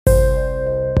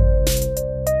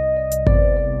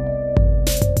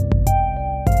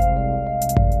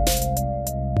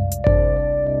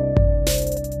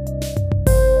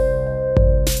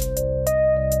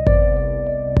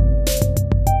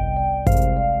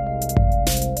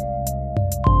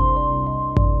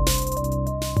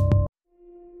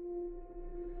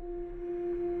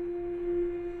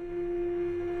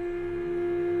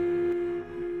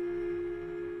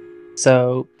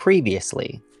So,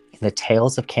 previously, in the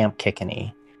Tales of Camp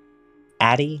Kickany,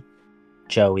 Addie,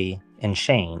 Joey, and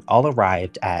Shane all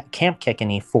arrived at Camp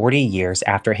Kickany 40 years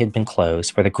after it had been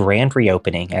closed for the grand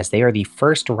reopening, as they are the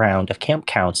first round of camp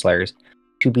counselors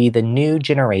to be the new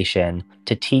generation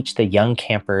to teach the young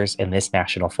campers in this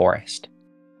national forest.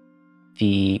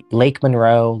 The Lake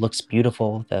Monroe looks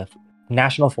beautiful. The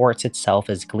national forest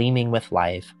itself is gleaming with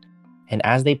life. And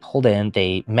as they pulled in,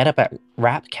 they met up at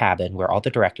Wrap Cabin, where all the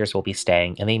directors will be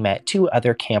staying, and they met two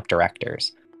other camp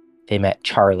directors. They met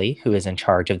Charlie, who is in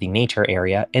charge of the nature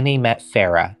area, and they met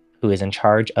Farah, who is in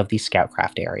charge of the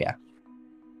Scoutcraft area.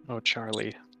 Oh,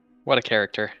 Charlie. What a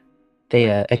character.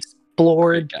 They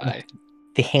explored Great guy.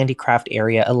 the handicraft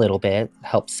area a little bit,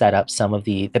 helped set up some of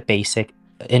the basic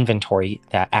inventory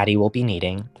that Addie will be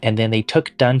needing, and then they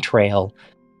took Dunn Trail,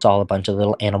 saw a bunch of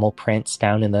little animal prints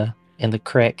down in the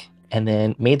creek, and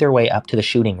then made their way up to the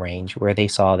shooting range, where they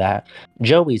saw that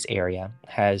Joey's area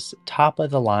has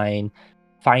top-of-the-line,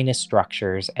 finest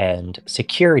structures and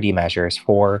security measures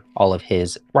for all of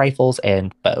his rifles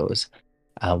and bows.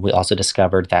 We also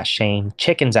discovered that Shane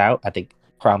chickens out at the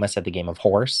promise of the game of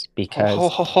horse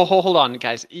because... Hold on,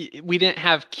 guys. We didn't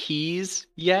have keys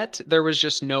yet. There was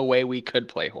just no way we could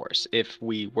play horse. If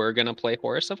we were going to play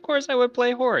horse, of course I would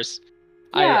play horse.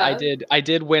 Yeah. I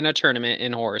did win a tournament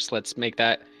in horse. Let's make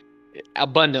that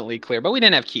abundantly clear. But we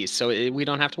didn't have keys, so we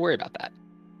don't have to worry about that.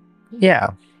 Yeah,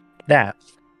 that.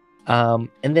 And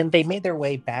then they made their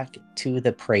way back to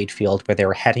the parade field where they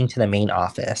were heading to the main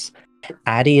office.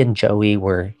 Addie and Joey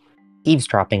were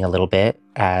eavesdropping a little bit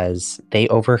as they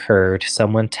overheard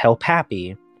someone tell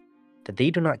Pappy that they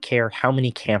do not care how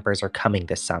many campers are coming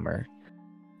this summer.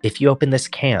 If you open this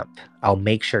camp, I'll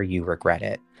make sure you regret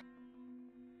it.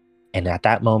 And at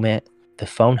that moment, the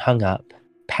phone hung up.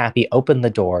 Pappy opened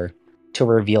the door to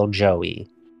reveal Joey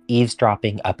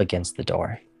eavesdropping up against the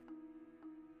door.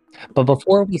 But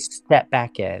before we step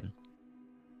back in,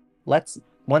 let's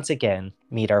once again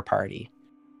meet our party.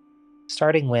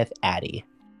 Starting with Addie.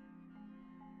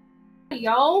 Hey,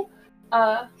 y'all.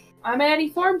 I'm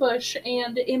Addie Thornbush,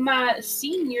 and in my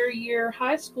senior year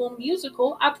high school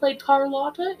musical, I played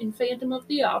Carlotta in Phantom of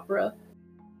the Opera.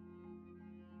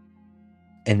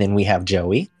 And then we have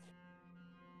Joey.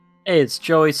 Hey, it's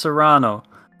Joey Serrano.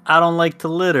 I don't like to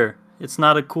litter. It's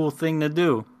not a cool thing to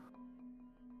do.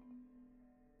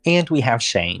 And we have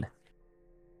Shane.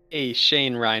 Hey,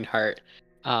 Shane Reinhardt.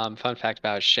 Fun fact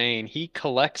about Shane, he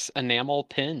collects enamel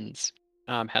pins.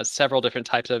 Has several different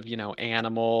types of,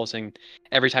 animals, and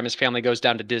every time his family goes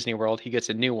down to Disney World, he gets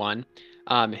a new one.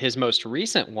 His most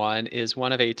recent one is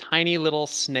one of a tiny little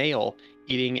snail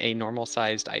eating a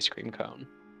normal-sized ice cream cone.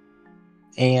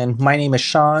 And my name is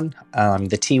Sean. I'm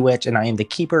the T-Witch, and I am the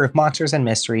Keeper of Monsters and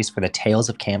Mysteries for the Tales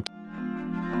of Camp.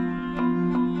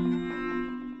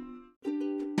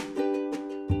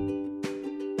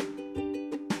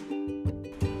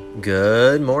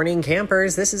 Good morning,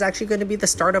 campers. This is actually going to be the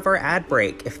start of our ad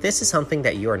break. If this is something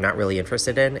that you are not really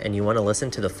interested in and you want to listen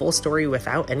to the full story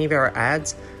without any of our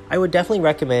ads, I would definitely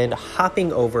recommend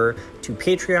hopping over to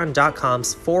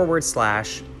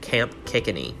patreon.com/Camp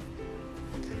Kickany.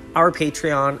 Our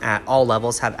Patreon at all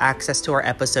levels have access to our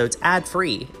episodes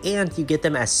ad-free, and you get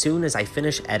them as soon as I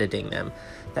finish editing them.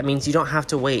 That means you don't have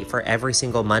to wait for every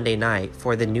single Monday night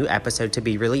for the new episode to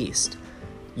be released.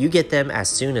 You get them as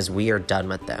soon as we are done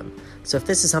with them. So if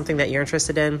this is something that you're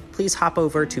interested in, please hop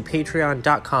over to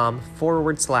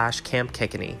patreon.com/Camp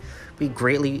Kickany. We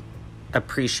greatly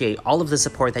appreciate all of the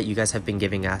support that you guys have been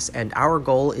giving us, and our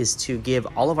goal is to give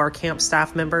all of our camp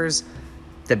staff members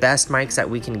the best mics that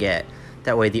we can get.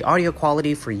 That way the audio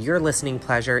quality for your listening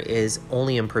pleasure is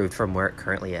only improved from where it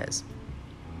currently is.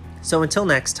 So until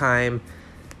next time,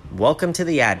 welcome to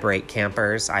the ad break,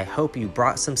 campers. I hope you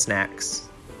brought some snacks.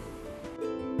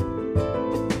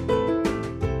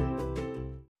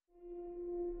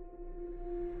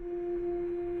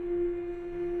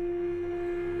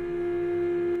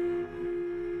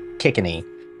 Kickany,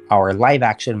 our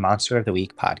live-action Monster of the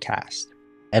Week podcast.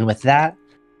 And with that,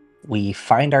 we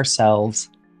find ourselves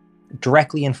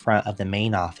directly in front of the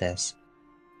main office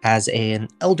as an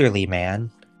elderly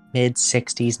man,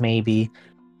 mid-60s maybe.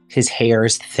 His hair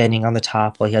is thinning on the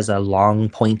top while he has a long,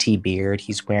 pointy beard.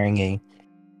 He's wearing a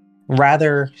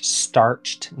rather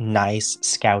starched, nice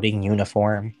scouting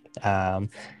uniform.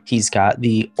 He's got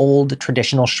the old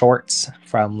traditional shorts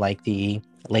from like the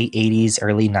late 80s,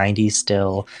 early 90s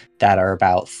still, that are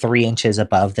about 3 inches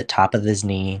above the top of his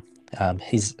knee.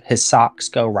 His socks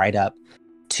go right up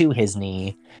to his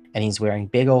knee, and he's wearing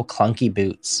big old clunky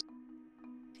boots.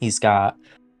 He's got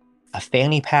a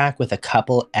fanny pack with a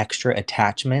couple extra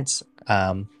attachments,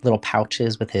 little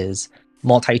pouches with his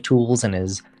multi-tools and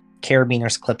his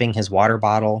carabiners clipping his water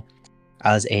bottle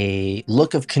as a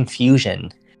look of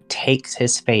confusion takes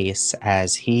his face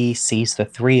as he sees the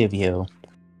three of you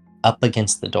up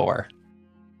against the door.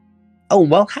 Oh,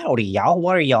 well, howdy, y'all.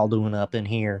 What are y'all doing up in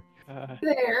here?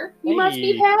 There. You must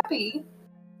be Hey. happy.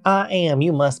 I am.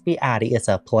 You must be Addie. It's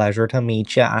a pleasure to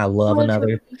meet you. I love Pleasure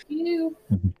another to meet you.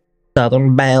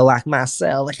 Southern belle like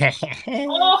myself.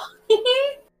 Oh.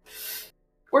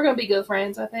 We're gonna be good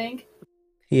friends, I think.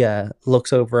 He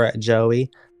looks over at Joey.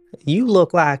 You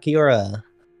look like you're I'm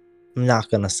not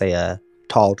gonna say a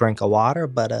tall drink of water,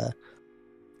 but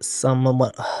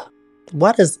someone.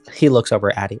 What is? He looks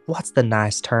over at Addie. What's the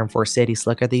nice term for city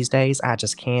slicker these days? I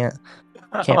just can't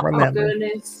Oh remember.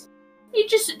 goodness. You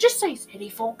just say city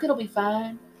folk, it'll be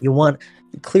fine. You want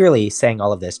clearly saying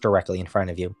all of this directly in front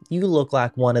of you. You look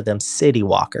like one of them city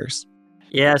walkers.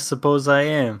 Yeah, I suppose I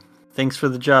am. Thanks for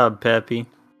the job, Pappy.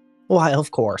 Why,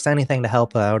 of course, anything to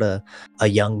help out a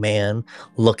young man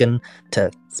looking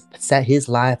to set his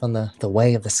life on the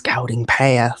way of the scouting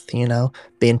path, you know,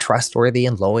 being trustworthy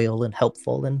and loyal and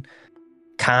helpful and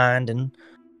kind.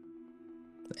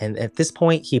 And at this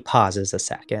point, he pauses a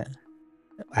second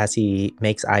as he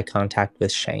makes eye contact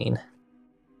with Shane.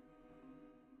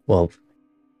 Well,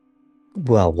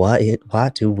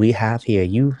 what do we have here?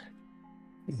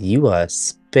 You a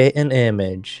spitting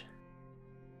image.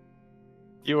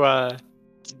 You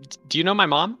do you know my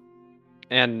mom?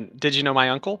 And did you know my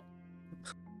uncle?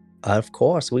 Of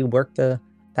course, we worked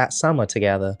that summer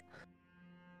together.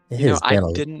 You know, I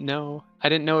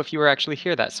didn't know if you were actually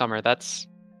here that summer. That's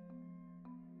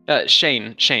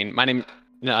Shane. My name.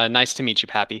 Nice to meet you,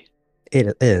 Pappy.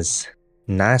 It is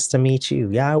nice to meet you.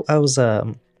 Yeah, I was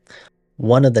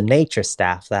one of the nature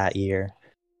staff that year.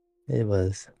 It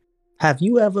was. Have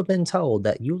you ever been told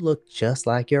that you look just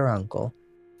like your uncle?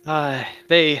 My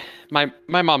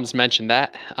mom's mentioned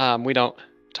that. We don't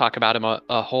talk about him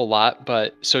a whole lot,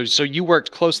 but so you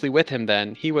worked closely with him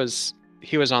then. He was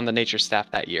on the nature staff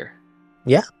that year.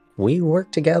 Yeah, we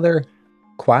worked together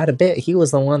quite a bit. He was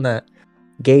the one that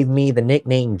gave me the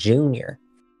nickname Junior.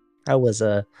 I was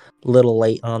a little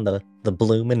late on the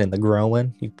blooming and the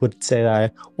growing. You would say I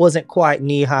wasn't quite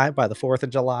knee high by the 4th of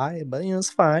July, but it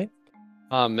was fine.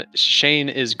 Shane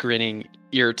is grinning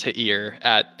ear to ear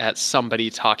at somebody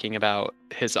talking about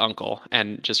his uncle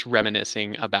and just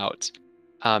reminiscing about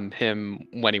him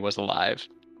when he was alive.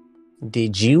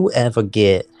 Did you ever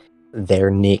get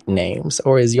their nicknames,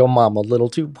 or is your mom a little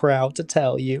too proud to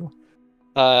tell you?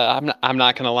 I'm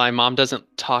not gonna lie, Mom doesn't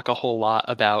talk a whole lot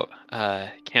about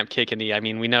Camp Kickany. I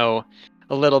mean, we know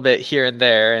a little bit here and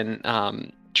there,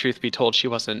 and truth be told, she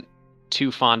wasn't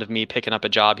too fond of me picking up a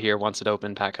job here once it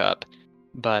opened back up.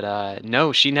 But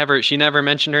no, she never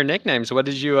mentioned her nicknames.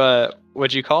 What'd you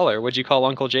call her? What'd you call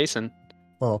Uncle Jason?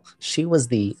 Well, she was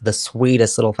the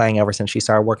sweetest little thing ever since she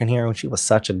started working here, and she was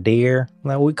such a dear.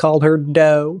 Well, we called her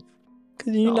Doe,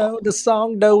 because you know the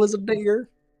song "Doe is a Deer."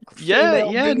 Yeah,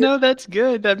 Deer. no, that's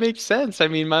good. That makes sense. I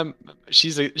mean,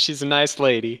 she's a nice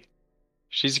lady.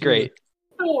 She's great.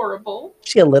 Adorable.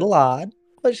 She a little odd,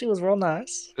 but she was real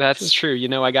nice. That's true. You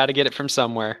know, I got to get it from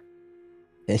somewhere.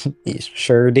 You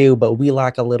sure do, but we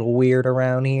like a little weird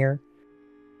around here.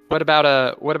 What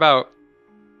about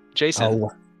Jason?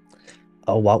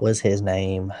 Oh, what was his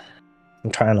name?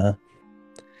 I'm trying to.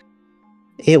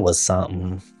 It was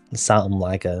something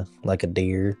like a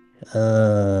deer.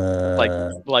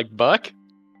 Like Buck?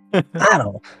 I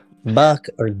don't. Buck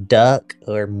or duck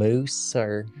or moose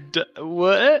or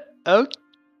what? Oh,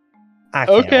 I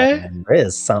can't remember. It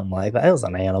was something like that. It was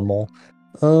an animal.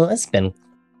 It's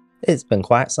been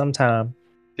quite some time.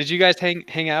 Did you guys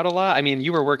hang out a lot? I mean,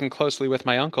 you were working closely with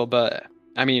my uncle, but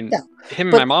I mean, Yeah, him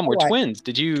and my mom were twins.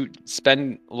 Did you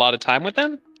spend a lot of time with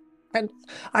them?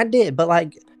 I did, but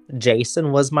like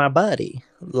Jason was my buddy.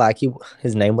 Like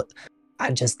his name was.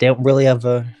 I just didn't really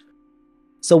ever.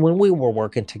 So when we were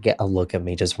working to get a look at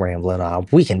me just rambling on,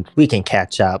 we can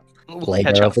catch up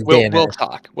later over dinner.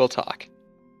 We'll talk.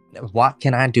 What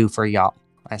can I do for y'all?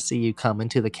 I see you coming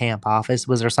to the camp office.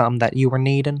 Was there something that you were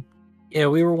needing? Yeah,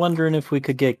 we were wondering if we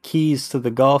could get keys to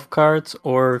the golf carts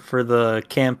or for the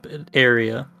camp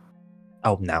area.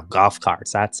 Oh, now golf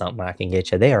carts, that's something I can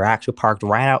get you. They are actually parked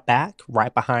right out back,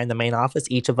 right behind the main office.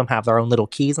 Each of them have their own little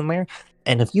keys in there.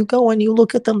 And if you go and you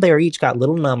look at them, they're each got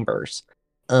little numbers.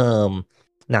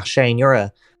 Now Shane,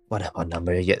 you're what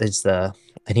number? It's and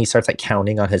he starts like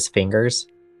counting on his fingers.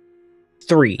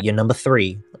 3, you're number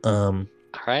 3. All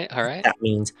right. That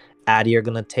means Addie, you're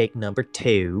gonna take number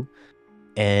 2.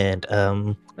 And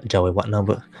Joey, what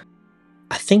number?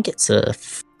 I think it's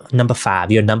number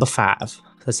 5. You're number 5.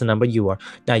 That's the number you are.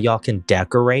 Now y'all can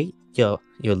decorate your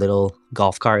little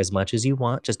golf cart as much as you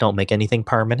want. Just don't make anything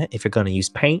permanent. If you're gonna use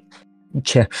paint,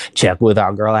 check with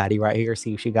our girl Addie right here.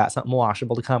 See if she got something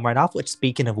washable to come right off. Which,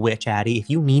 speaking of which, Addie, if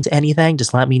you need anything,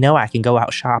 just let me know. I can go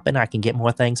out shopping. I can get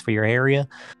more things for your area.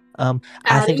 I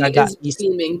think I Addie got is these.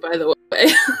 beaming, by the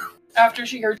way. After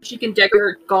she heard she can deck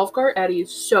her golf cart, Addie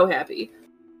is so happy.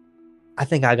 I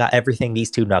think I got everything these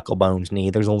two knuckle bones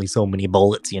need. There's only so many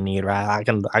bullets you need, right? I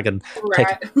can take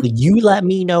Right. you let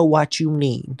me know what you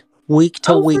need. Week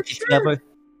to Oh, for week. If you sure. ever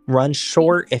run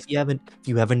short, if you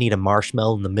ever need a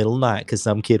marshmallow in the middle of the night because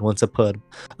some kid wants to put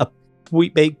a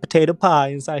sweet baked potato pie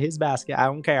inside his basket, I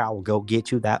don't care. I will go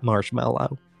get you that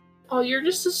marshmallow. Oh, you're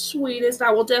just the sweetest.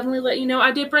 I will definitely let you know.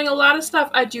 I did bring a lot of stuff.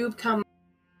 I do come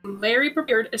very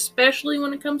prepared, especially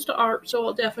when it comes to art, so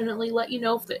I'll definitely let you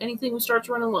know if anything starts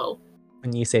running low.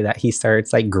 When you say that, he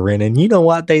starts like grinning. You know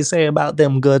what they say about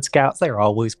them good scouts? They're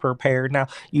always prepared. Now,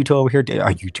 you two over here,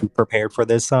 are you two prepared for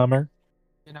this summer?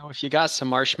 You know, if you got some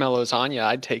marshmallows on you,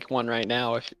 I'd take one right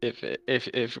now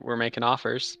if we're making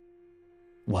offers.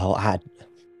 Well,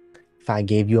 if I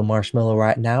gave you a marshmallow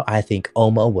right now, I think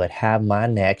Oma would have my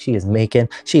neck. She has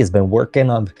been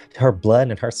working on her blood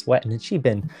and her sweat, and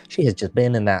she has just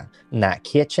been in that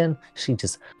kitchen. She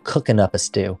just cooking up a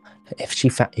stew. If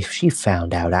she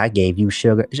found out I gave you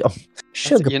sugar,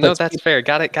 That's fair.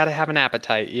 Gotta have an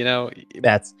appetite. You know,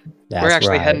 that's we're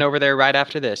actually right. heading over there right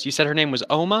after this. You said her name was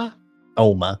Oma.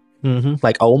 Oma.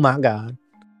 Like, oh my god,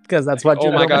 because that's what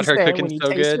Oh my god, her understand cooking's when you so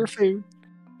taste good. her food.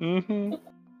 Mm-hmm.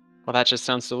 Well, that just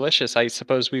sounds delicious. I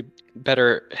suppose we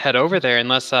better head over there,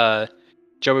 unless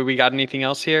Joey, we got anything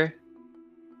else here?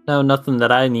 No, nothing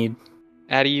that I need.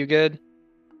 Addie, you good?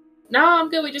 No, I'm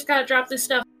good. We just gotta drop this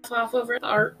stuff off over at the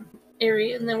art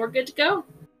area, and then we're good to go.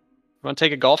 Want to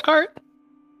take a golf cart?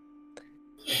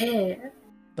 Yeah.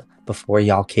 Before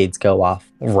y'all kids go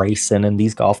off racing in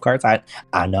these golf carts,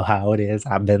 I know how it is.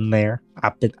 I've been there.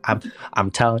 I've been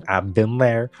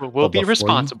there. We'll But be before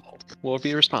responsible. We'll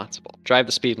be responsible. Drive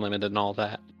the speed limit and all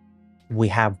that. we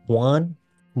have one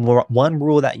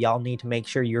rule that y'all need to make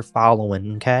sure you're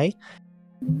following, okay?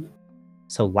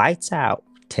 So lights out,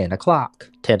 10 o'clock.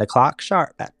 10 o'clock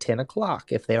sharp. At 10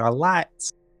 o'clock, if there are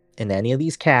lights in any of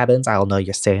these cabins, I'll know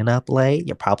you're staying up late.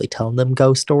 You're probably telling them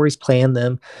ghost stories, playing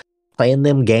them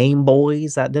Game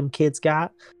Boys that them kids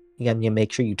got. You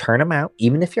make sure you turn them out,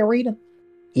 even if you're reading.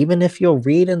 Even if you're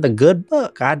reading the good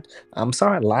book. I'm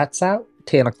sorry, lights out,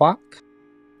 10 o'clock.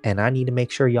 And I need to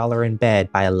make sure y'all are in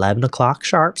bed by 11 o'clock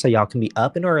sharp so y'all can be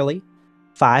up and early.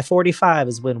 5:45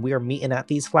 is when we are meeting at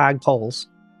these flagpoles.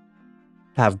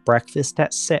 Have breakfast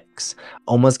at 6.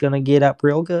 Oma's gonna get up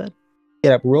real good.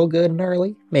 Get up real good and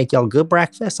early. Make y'all good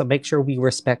breakfast. So make sure we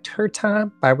respect her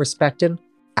time by respecting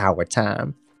our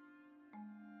time.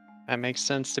 That makes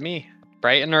sense to me.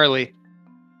 Bright and early.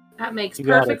 That makes You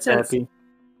got perfect it, sense. Cappy.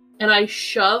 And I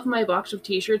shove my box of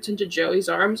t-shirts into Joey's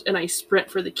arms, and I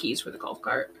sprint for the keys for the golf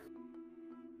cart.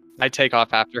 I take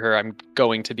off after her. I'm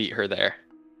going to beat her there.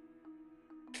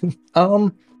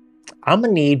 I'm gonna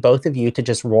need both of you to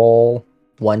just roll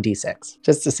 1d6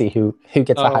 just to see who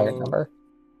gets the higher Oh. number.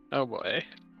 Oh boy.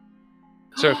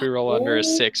 So if we roll under a Oh.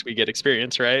 6, we get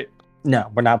experience, right?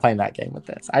 No, we're not playing that game with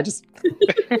this.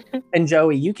 And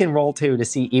Joey, you can roll too to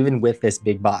see, even with this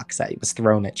big box that was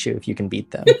thrown at you, if you can beat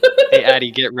them. Hey,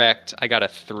 Addie, get wrecked. I got a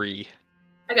 3.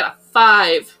 I got a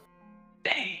 5.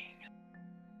 Dang.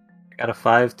 I got a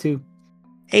 5 too.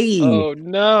 Hey! Oh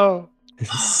no.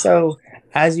 So,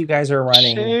 as you guys are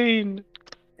running,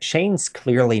 Shane's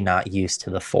clearly not used to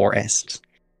the forest.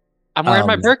 I'm wearing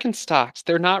my Um, Birkenstocks.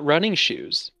 They're not running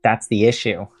shoes. That's the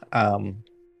issue.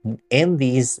 In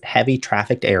these heavy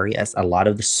trafficked areas, a lot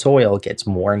of the soil gets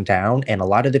worn down and a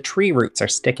lot of the tree roots are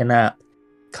sticking up.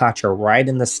 Caught you right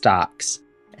in the stalks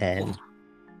and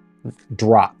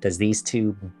dropped as these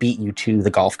two beat you to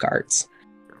the golf carts.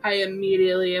 I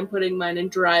immediately am putting mine in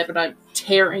drive, and I'm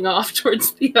tearing off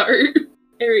towards the art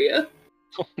area.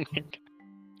 Oh my god.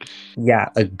 Yeah,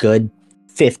 a good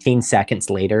 15 seconds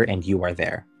later, and you are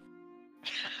there.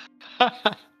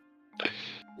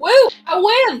 Woo! I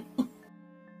win!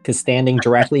 Because standing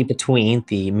directly between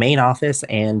the main office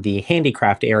and the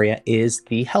handicraft area is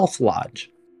the health lodge.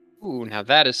 Ooh, now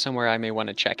that is somewhere I may want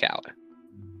to check out.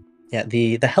 Yeah,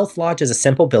 the health lodge is a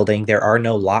simple building. There are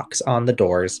no locks on the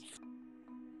doors.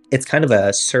 It's kind of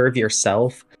a serve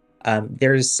yourself.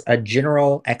 There's a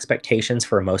general expectations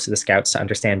for most of the scouts to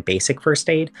understand basic first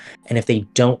aid. And if they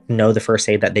don't know the first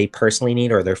aid that they personally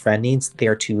need or their friend needs,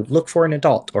 they're to look for an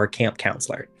adult or a camp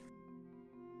counselor.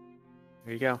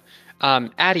 There you go.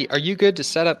 Addie, are you good to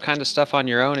set up kind of stuff on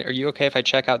your own? Are you okay if I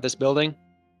check out this building?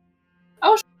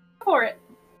 For it.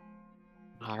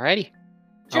 Alrighty.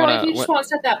 Joey, if you just want to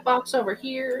set that box over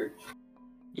here.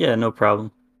 Yeah, no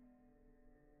problem.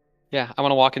 Yeah, I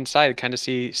want to walk inside, kind of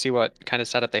see what kind of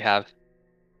setup they have.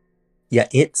 Yeah,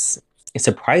 it's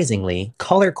surprisingly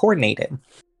color coordinated.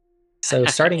 So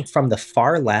starting from the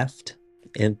far left,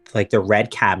 in like the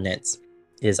red cabinets,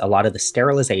 is a lot of the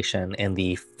sterilization and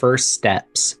the first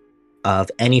steps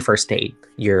of any first aid.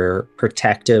 Your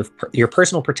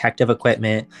personal protective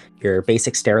equipment, your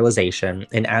basic sterilization,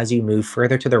 and as you move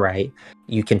further to the right,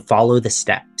 you can follow the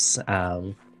steps.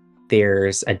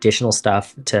 There's additional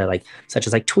stuff such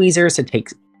as tweezers to take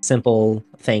simple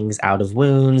things out of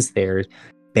wounds. There's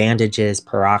bandages,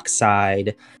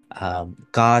 peroxide,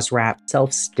 gauze wrap,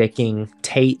 self-sticking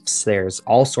tapes. There's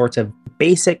all sorts of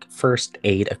basic first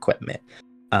aid equipment.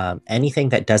 Anything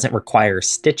that doesn't require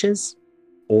stitches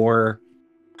or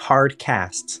hard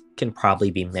casts can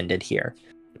probably be mended here.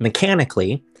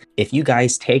 Mechanically, if you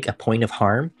guys take a point of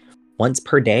harm, once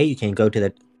per day you can go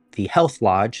to the health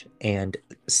lodge and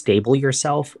stable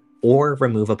yourself or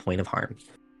remove a point of harm.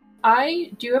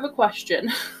 I do have a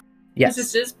question. Yes.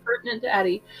 This is pertinent to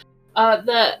Addie.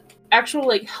 The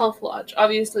actual health lodge,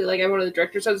 obviously I'm one of the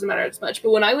directors, so it doesn't matter as much,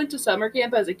 but when I went to summer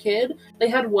camp as a kid, they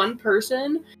had one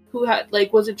person who had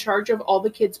was in charge of all the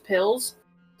kids' pills.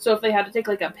 So if they had to take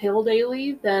a pill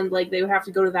daily, then they would have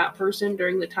to go to that person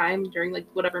during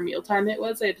whatever mealtime it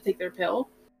was, they had to take their pill.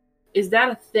 Is that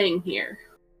a thing here?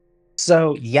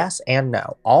 So yes and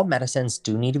no. All medicines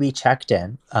do need to be checked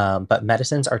in, but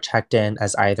medicines are checked in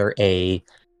as either a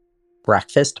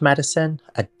breakfast medicine,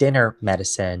 a dinner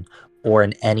medicine, or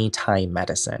an anytime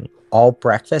medicine. All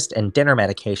breakfast and dinner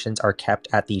medications are kept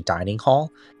at the dining hall,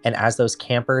 and as those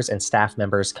campers and staff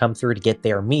members come through to get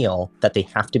their meal that they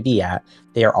have to be at,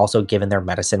 they are also given their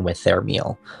medicine with their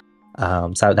meal.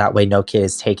 So that way no kid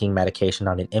is taking medication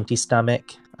on an empty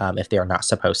stomach if they are not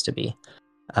supposed to be.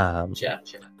 Gotcha.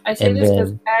 I say this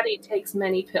because Addie takes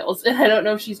many pills, and I don't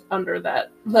know if she's under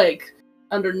that,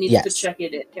 underneath the check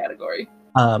it in category.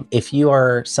 If you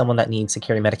are someone that needs to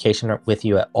carry medication with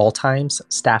you at all times,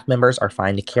 staff members are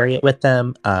fine to carry it with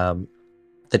them.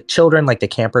 The children, like the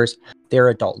campers, their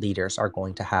adult leaders are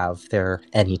going to have their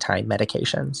anytime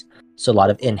medications. So a lot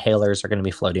of inhalers are going to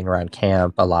be floating around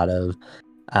camp. A lot of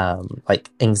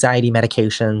anxiety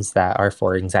medications that are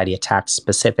for anxiety attacks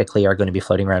specifically are going to be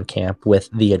floating around camp with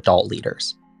the adult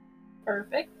leaders.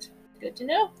 Perfect. Good to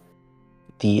know.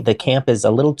 The camp is a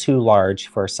little too large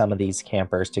for some of these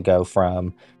campers to go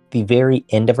from the very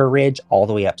end of a ridge all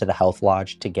the way up to the health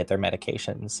lodge to get their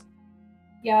medications.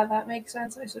 Yeah, that makes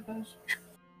sense, I suppose.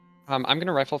 I'm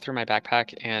gonna rifle through my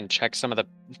backpack and check some of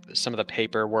the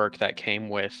paperwork that came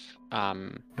with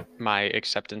my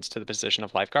acceptance to the position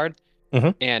of lifeguard. Mm-hmm.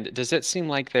 And does it seem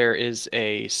like there is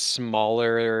a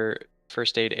smaller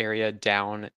first aid area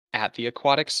down at the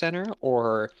aquatic center,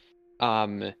 or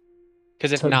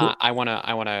because if not, I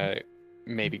wanna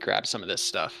maybe grab some of this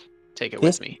stuff, take it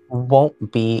with me.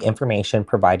 Won't be information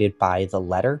provided by the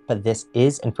letter, but this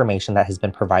is information that has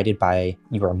been provided by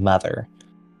your mother.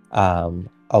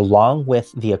 Along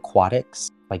with the aquatics,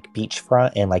 like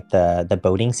beachfront and the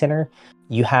boating center,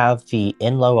 you have the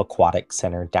Inlow Aquatic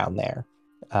Center down there,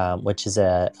 which is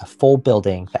a full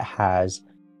building that has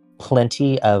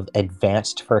plenty of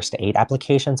advanced first aid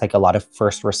applications, like a lot of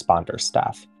first responder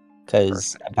stuff,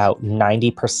 because about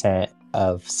 90%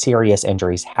 of serious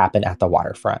injuries happen at the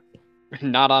waterfront.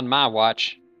 Not on my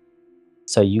watch.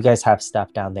 So you guys have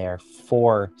stuff down there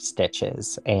for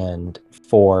stitches and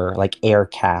for air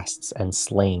casts and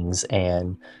slings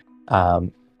and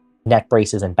neck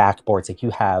braces and backboards. You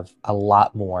have a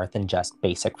lot more than just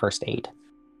basic first aid.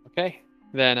 Okay,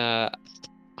 then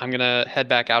I'm gonna head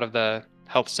back out of the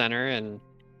health center and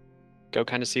go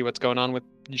kind of see what's going on with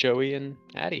Joey and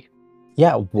Addie.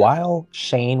 Yeah, while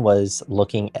Shane was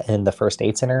looking in the first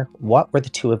aid center, what were the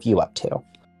two of you up to?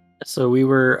 So we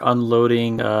were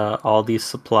unloading all these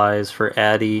supplies for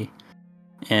Addie,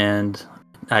 and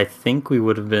I think we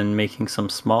would have been making some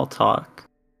small talk.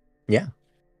 Yeah.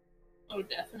 Oh,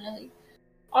 definitely.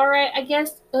 All right, I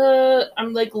guess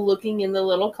I'm looking in the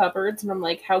little cupboards, and I'm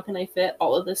like, how can I fit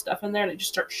all of this stuff in there? And I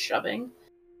just start shoving.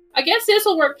 I guess this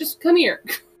will work. Just come here.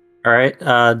 All right.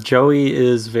 Joey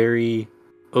is very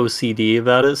OCD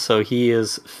about it, so he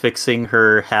is fixing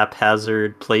her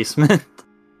haphazard placement.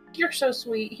 You're so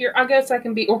sweet. Here, I guess I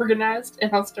can be organized,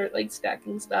 and I'll start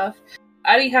stacking stuff.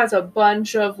 Addie has a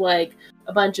bunch of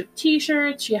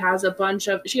t-shirts. She has a bunch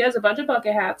of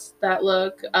bucket hats that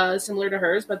look similar to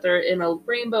hers, but they're in a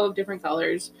rainbow of different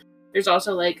colors. There's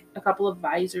also a couple of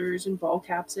visors and ball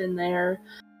caps in there.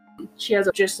 She has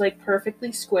just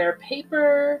perfectly square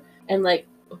paper and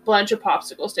a bunch of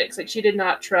popsicle sticks. Like, she did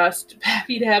not trust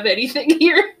Pappy to have anything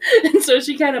here, and so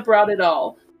she kind of brought it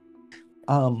all.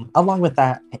 Along with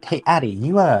that, hey Addie,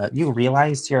 you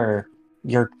realized your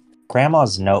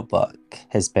grandma's notebook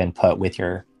has been put with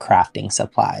your crafting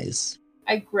supplies.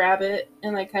 I grab it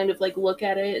and I kind of like look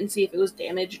at it and see if it was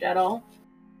damaged at all.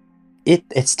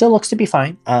 It still looks to be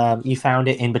fine. You found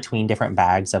it in between different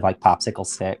bags of like popsicle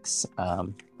sticks.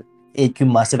 You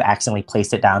must have accidentally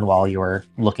placed it down while you were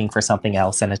looking for something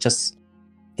else, and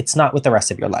it's not with the rest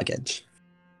of your luggage.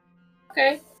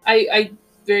 Okay. I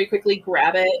very quickly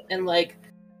grab it and like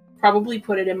probably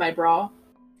put it in my bra.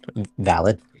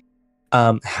 Valid.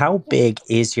 How big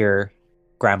is your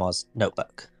grandma's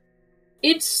notebook?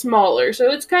 It's smaller,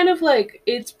 so it's kind of like,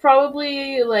 it's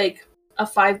probably like a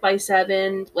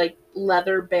 5x7 like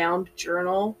leather bound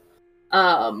journal.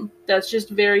 That's just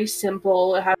very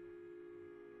simple. It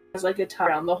has like a tie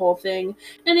around the whole thing,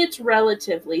 and it's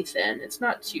relatively thin. It's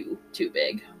not too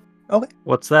big. Okay.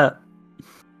 What's that?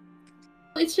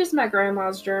 It's just my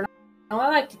grandma's journal.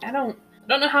 I don't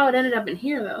know how it ended up in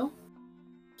here though.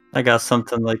 I got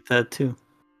something like that too.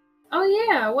 Oh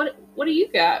yeah, what do you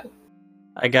got?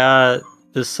 I got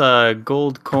this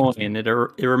gold coin.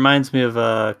 It reminds me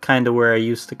of kind of where I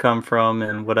used to come from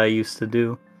and what I used to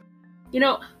do. You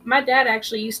know, my dad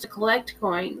actually used to collect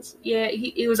coins. Yeah,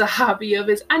 it was a hobby of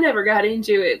his. I never got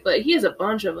into it, but he has a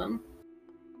bunch of them.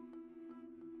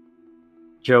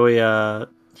 Joey,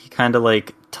 he kind of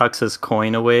like tucks his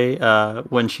coin away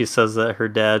when she says that her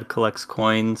dad collects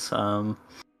coins.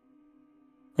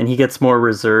 And he gets more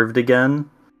reserved again.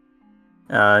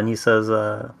 And he says,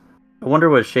 I wonder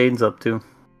what Shane's up to.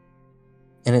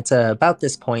 And it's about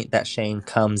this point that Shane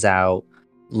comes out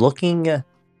looking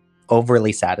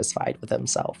overly satisfied with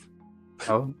himself.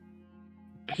 Oh.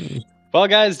 Well,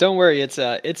 guys, don't worry.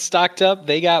 It's stocked up.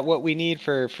 They got what we need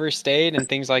for first aid and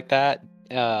things like that.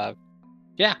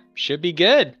 Yeah, should be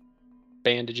good.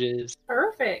 Bandages,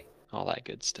 Perfect. all that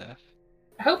good stuff.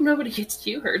 I hope nobody gets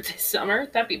too hurt this summer.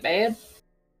 That'd be bad.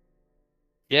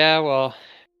 Yeah, well,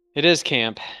 it is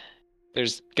camp.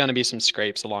 There's gonna be some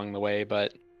scrapes along the way,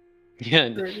 but yeah,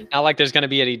 not like there's gonna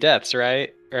be any deaths,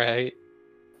 right? Right.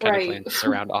 Kind of playing this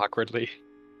around awkwardly.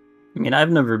 I mean,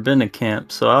 I've never been to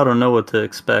camp, so I don't know what to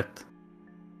expect.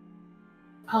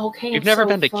 Oh, camp's You've never so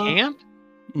been to fun. camp?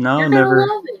 No, You're never.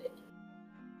 gonna love it.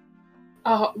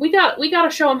 Oh, we got to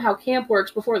show them how camp works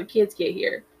before the kids get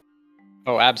here.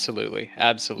 Oh, absolutely,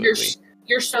 absolutely.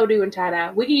 You're so doing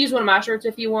tie-dye. We can use one of my shirts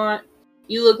if you want.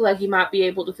 You look like you might be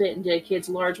able to fit into a kid's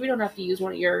large. We don't have to use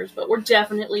one of yours, but we're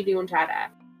definitely doing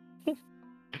tie-dye.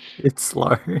 It's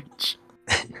large.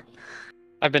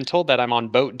 I've been told that I'm on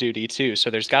boat duty too, so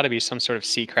there's got to be some sort of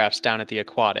sea crafts down at the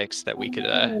aquatics that we could.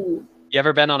 Ooh. You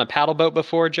ever been on a paddle boat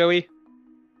before, Joey?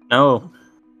 No.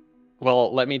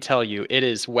 Well, let me tell you, it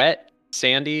is wet,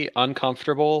 sandy,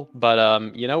 uncomfortable,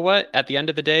 but you know what? At the end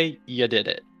of the day, you did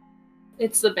it.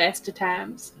 It's the best of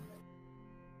times.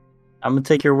 I'm going to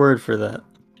take your word for that.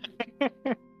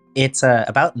 It's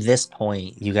about this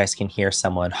point you guys can hear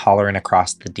someone hollering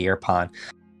across the deer pond.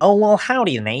 Oh, well,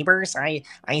 howdy, neighbors.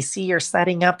 I see you're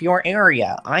setting up your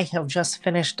area. I have just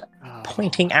finished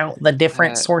pointing out the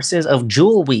different sources of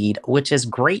jewelweed, which is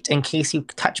great in case you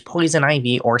touch poison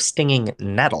ivy or stinging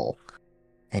nettle.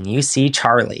 And you see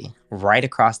Charlie right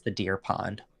across the deer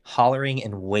pond, hollering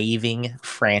and waving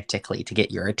frantically to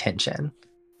get your attention.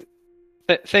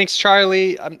 Thanks,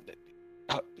 Charlie.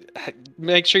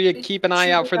 Make sure you keep an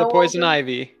eye out for the poison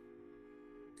ivy.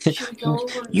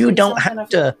 You don't have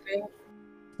to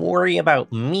worry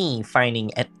about me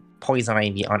finding poison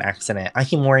ivy on accident. I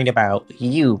am worried about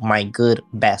you, my good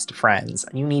best friends.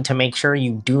 You need to make sure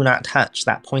you do not touch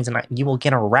that poison ivy. You will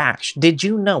get a rash. Did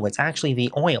you know it's actually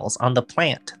the oils on the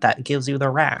plant that gives you the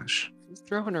rash? He's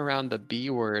throwing around the B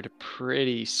word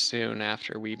pretty soon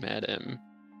after we met him.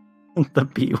 The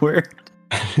B word?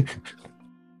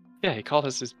 Yeah, he called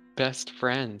us his best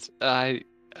friends. You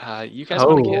guys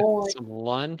want to get some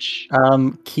lunch?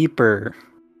 Keeper.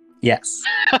 Yes.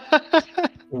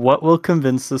 What will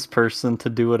convince this person to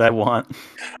do what I want?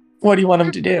 What do you want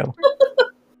him to do?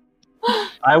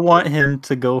 I want him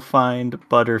to go find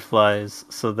butterflies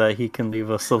so that he can leave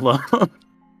us alone.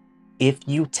 If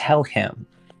you tell him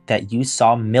that you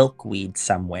saw milkweed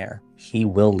somewhere, he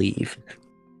will leave.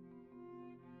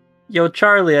 Yo,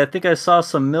 Charlie, I think I saw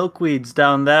some milkweeds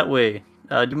down that way.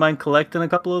 Do you mind collecting a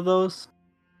couple of those?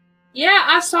 Yeah,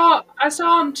 I saw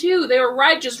them too. They were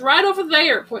right over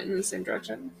there, pointing in the same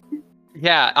direction.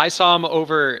 Yeah, I saw him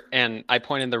over, and I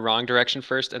pointed in the wrong direction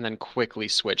first, and then quickly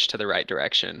switched to the right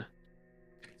direction.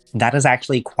 That is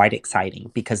actually quite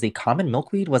exciting because the common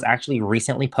milkweed was actually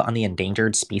recently put on the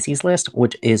endangered species list,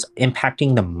 which is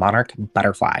impacting the monarch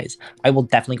butterflies. I will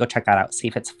definitely go check that out, see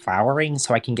if it's flowering,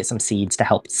 so I can get some seeds to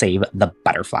help save the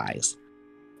butterflies.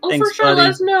 Oh, Thanks, for sure. buddy. Let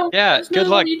us know. Yeah, Let us good know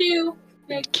luck. what you do.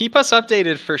 Yeah, Keep us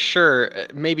updated for sure.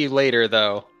 Maybe later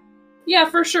though. yeah,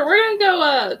 for sure. We're gonna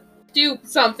go do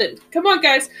something. Come on,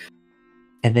 guys.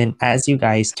 And then as you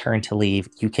guys turn to leave,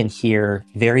 you can hear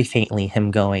very faintly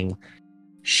him going,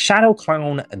 Shadow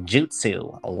Clone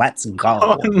Jutsu, let's go.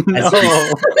 Oh, As he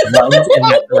no. runs in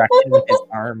that direction with his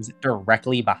arms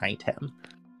directly behind him.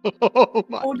 Oh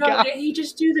my Oh no, god. did he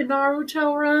just do the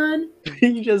Naruto run?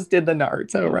 He just did the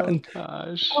Naruto run.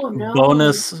 Gosh. Oh no.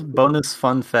 Bonus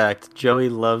fun fact. Joey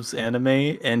loves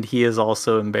anime and he is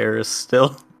also embarrassed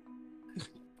still.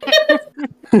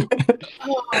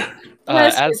 Oh,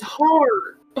 bless as- his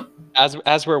heart.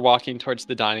 As we're walking towards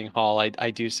the dining hall,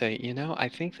 I do say, I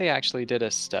think they actually did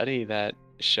a study that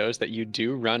shows that you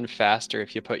do run faster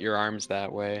if you put your arms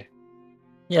that way.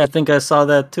 Yeah, I think I saw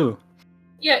that too.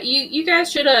 Yeah, you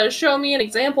guys should show me an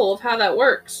example of how that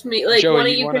works. Like Joey, one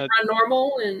of you you wanna- can run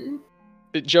normal and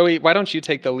Joey, why don't you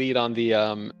take the lead on the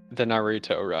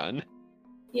Naruto run?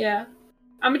 yeah.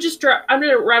 I'm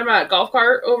gonna ride my golf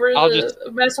cart over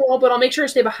the mess hall, but I'll make sure to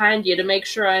stay behind you to make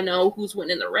sure I know who's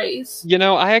winning the race.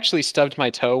 I actually stubbed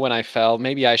my toe when I fell.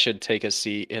 Maybe I should take a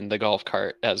seat in the golf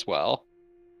cart as well.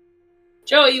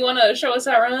 Joey, you wanna show us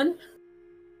that run?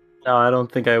 No, I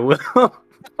don't think I will.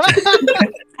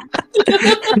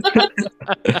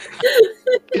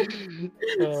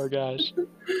 Oh gosh.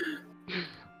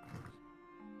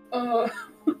 Uh,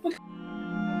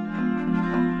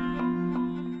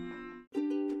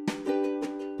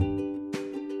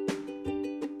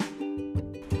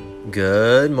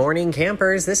 Good morning,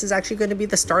 campers. This is actually going to be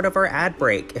the start of our ad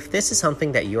break. If this is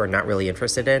something that you are not really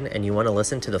interested in and you want to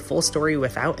listen to the full story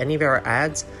without any of our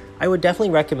ads, I would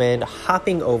definitely recommend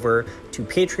hopping over to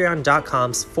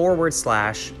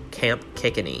patreon.com/Camp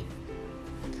Kickany.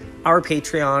 Our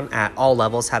Patreon at all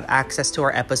levels have access to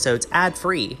our episodes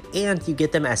ad-free, and you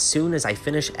get them as soon as I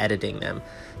finish editing them.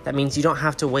 That means you don't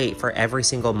have to wait for every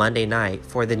single Monday night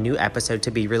for the new episode to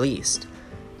be released.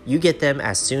 You get them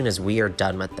as soon as we are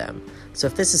done with them. So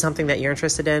if this is something that you're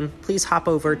interested in, please hop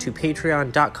over to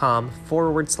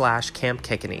patreon.com/Camp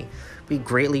Kickany. We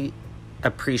greatly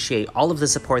appreciate all of the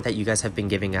support that you guys have been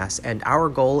giving us, and our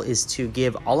goal is to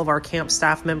give all of our camp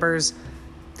staff members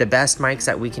the best mics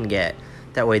that we can get.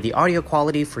 That way the audio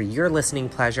quality for your listening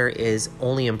pleasure is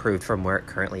only improved from where it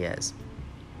currently is.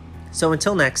 So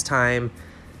until next time,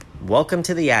 welcome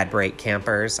to the ad break,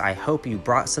 campers. I hope you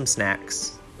brought some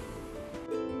snacks.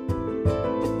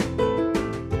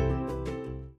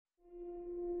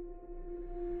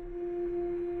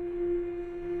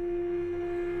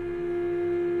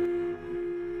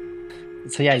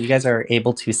 So yeah, you guys are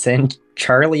able to send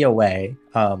Charlie away.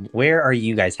 Where are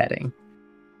you guys heading?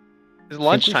 It's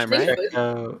lunchtime, right?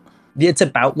 It's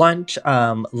about lunch.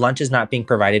 Lunch is not being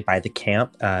provided by the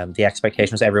camp. The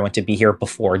expectation was everyone to be here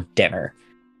before dinner.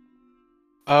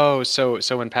 Oh, so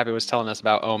when Pappy was telling us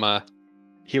about Oma,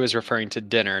 he was referring to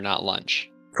dinner, not lunch.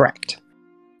 Correct.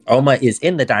 Oma is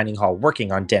in the dining hall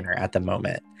working on dinner at the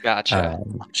moment. Gotcha.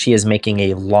 She is making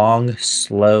a long,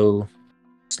 slow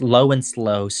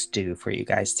stew for you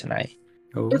guys tonight.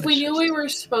 if we knew we were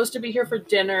supposed to be here for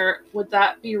dinner, would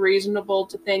that be reasonable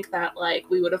to think that like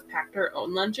we would have packed our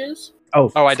own lunches? Oh,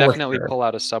 I for definitely sure. pull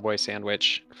out a Subway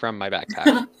sandwich from my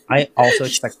backpack. I also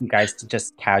expect you guys to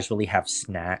just casually have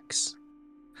snacks.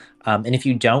 And if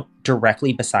you don't,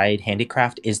 directly beside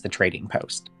Handicraft is the trading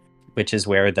post, which is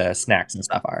where the snacks and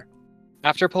stuff are.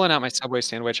 After pulling out my Subway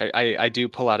sandwich, I do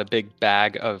pull out a big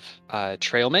bag of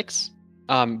trail mix,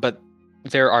 but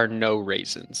there are no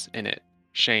raisins in it.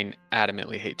 Shane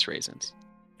adamantly hates raisins.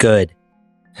 Good.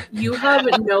 You have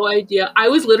no idea. I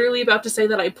was literally about to say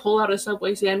that I pull out a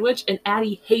Subway sandwich and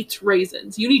Addie hates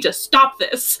raisins. You need to stop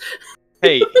this.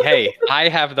 Hey, I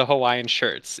have the Hawaiian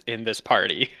shirts in this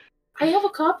party. I have a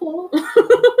couple.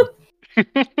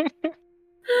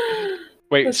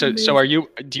 Wait, That's so amazing.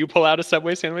 do you pull out a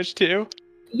Subway sandwich too?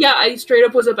 Yeah, I straight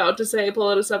up was about to say pull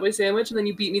out a Subway sandwich and then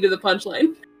you beat me to the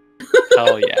punchline.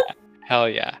 Hell yeah. Hell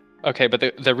yeah. Okay, but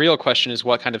the real question is,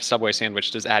 what kind of Subway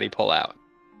sandwich does Addie pull out?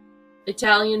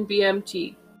 Italian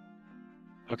BMT.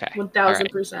 Okay.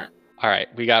 1000%. All right.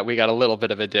 We got a little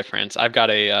bit of a difference. I've got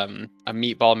a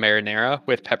meatball marinara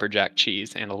with pepper jack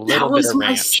cheese and a That little bit was of my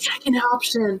ranch. second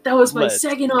option. That was my Let's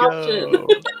second go. option.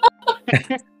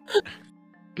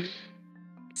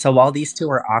 So while these two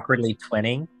are awkwardly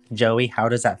twinning, Joey, how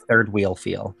does that third wheel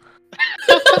feel?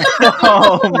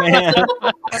 Oh man.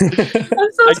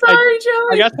 I'm so I- sorry,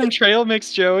 Joey. I got some trail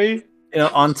mix, Joey. You know,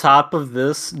 on top of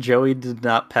this, Joey did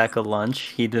not pack a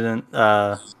lunch. He didn't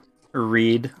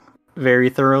read very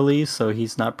thoroughly, so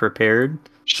he's not prepared. So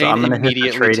Shane I'm gonna hit the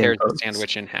immediately trading tears the post.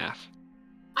 sandwich in half.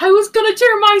 I was gonna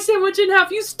tear my sandwich in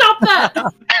half. You stop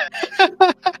that.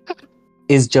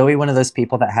 Is Joey one of those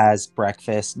people that has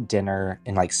breakfast, dinner,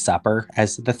 and like supper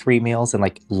as the 3 meals, and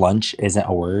like lunch isn't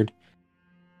a word?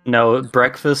 No,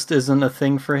 breakfast isn't a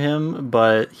thing for him,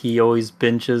 but he always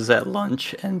binges at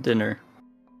lunch and dinner.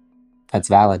 That's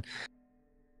valid.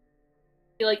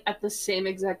 Like at the same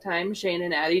exact time, Shane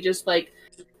and Addie just like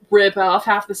rip off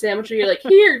half the sandwich, and you're like,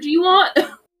 "Here, do you want?"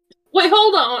 Wait,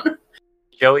 hold on.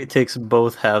 Joey takes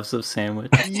both halves of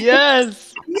sandwich.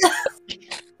 Yes.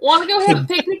 Want to go have a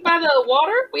picnic by the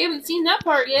water? We haven't seen that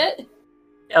part yet.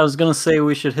 I was gonna say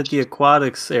we should hit the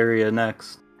aquatics area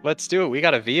next. Let's do it. We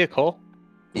got a vehicle.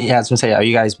 Yeah, I was gonna say, are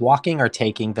you guys walking or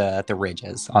taking the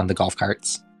ridges on the golf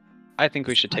carts? I think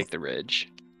we should take the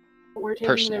ridge. We're taking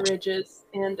Personal. the ridges,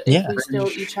 and Yeah. if we still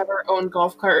each have our own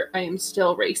golf cart, I am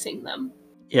still racing them.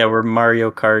 Yeah, we're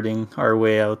Mario Karting our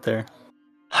way out there.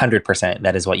 100%.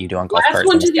 That is what you do on golf Last carts.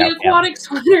 one in to the Scout camp. aquatics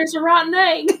when there's a rotten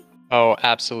egg. Oh,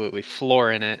 absolutely.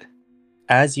 Floor in it.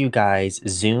 As you guys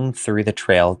zoom through the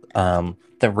trail,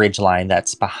 the ridge line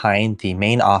that's behind the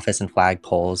main office and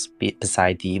flagpoles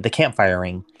beside the campfire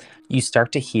ring, you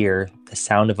start to hear the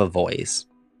sound of a voice.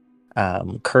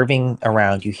 Curving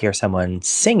around, you hear someone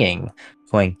singing,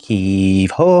 going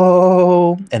heave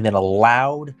ho, and then a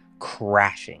loud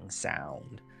crashing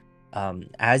sound.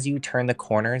 As you turn the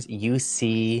corners, you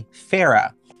see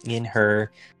Farah in her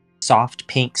soft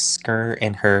pink skirt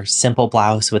and her simple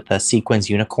blouse with the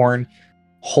sequins unicorn,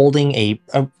 holding a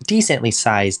decently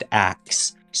sized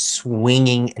axe,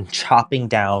 swinging and chopping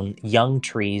down young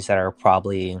trees that are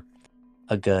probably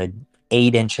a good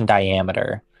 8-inch in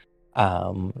diameter,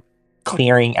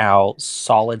 clearing out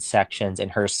solid sections in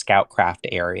her scoutcraft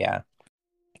area,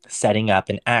 setting up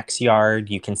an axe yard.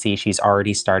 You can see she's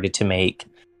already started to make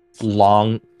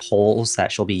long poles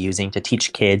that she'll be using to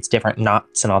teach kids different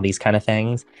knots and all these kind of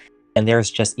things. And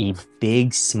there's just a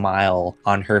big smile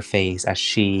on her face as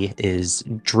she is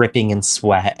dripping in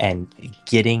sweat and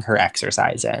getting her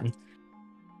exercise in.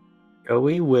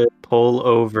 Joey will pull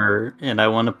over, and I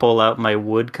want to pull out my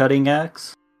wood cutting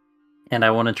axe, and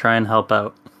I want to try and help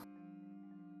out.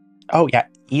 Oh, yeah,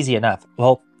 easy enough.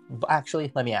 Well, actually,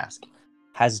 let me ask.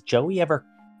 Has Joey ever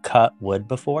cut wood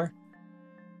before?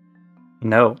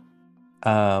 No.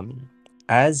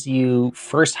 As you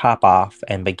first hop off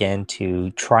and begin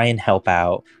to try and help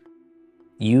out,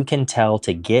 you can tell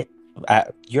to get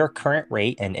at your current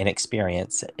rate and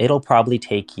experience, it'll probably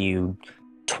take you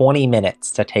 20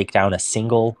 minutes to take down a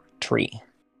single tree.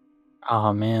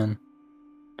 Oh man.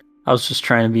 I was just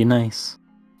trying to be nice.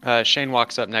 Shane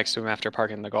walks up next to him after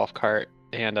parking the golf cart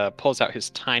and pulls out his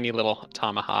tiny little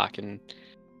tomahawk and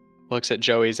looks at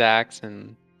Joey's axe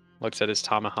and looks at his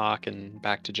tomahawk and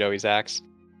back to Joey's axe.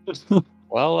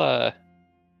 Well,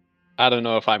 I don't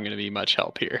know if I'm going to be much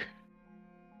help here.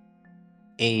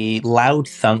 A loud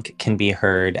thunk can be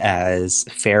heard as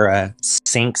Farah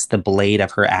sinks the blade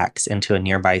of her axe into a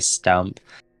nearby stump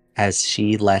as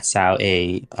she lets out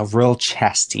a real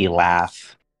chesty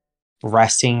laugh.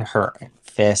 Resting her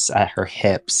fists at her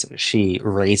hips, she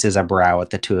raises a brow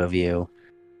at the two of you.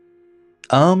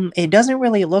 It doesn't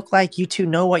really look like you two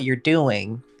know what you're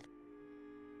doing.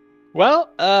 Well,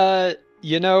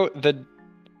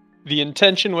 the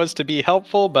intention was to be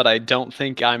helpful, but I don't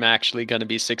think I'm actually going to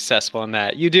be successful in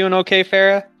that. You doing okay,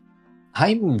 Farah?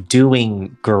 I'm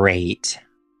doing great.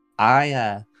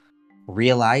 I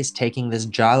realized taking this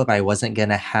job I wasn't going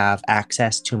to have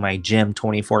access to my gym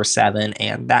 24/7,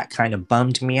 and that kind of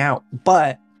bummed me out.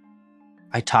 But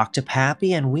I talked to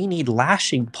Pappy, and we need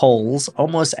lashing poles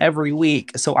almost every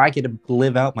week, so I get to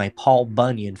live out my Paul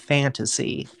Bunyan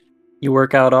fantasy. You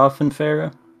work out often,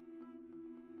 Farah?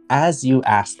 As you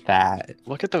ask that,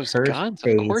 Look at those her guns.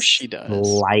 Of course she face does.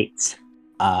 lights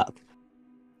up.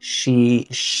 She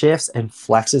shifts and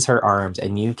flexes her arms,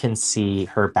 and you can see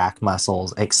her back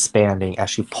muscles expanding as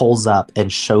she pulls up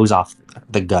and shows off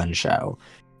the gun show.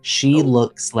 She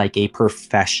looks like a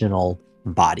professional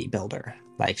bodybuilder.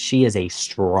 Like, she is a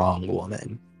strong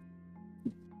woman.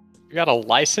 You got a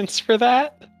license for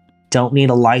that? Don't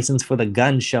need a license for the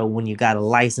gun show when you got a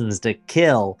license to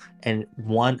kill, and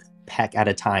one peck at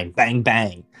a time. Bang,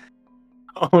 bang.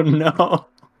 Oh no.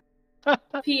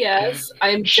 P.S.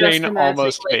 I'm Shane just imagining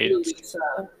almost like faints. Louisa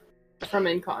from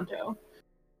Encanto.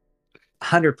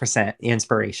 100%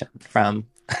 inspiration from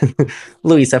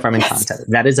Louisa from Encanto.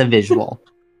 That is a visual.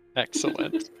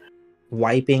 Excellent.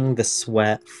 Wiping the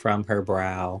sweat from her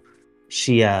brow,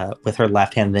 She, with her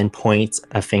left hand, then points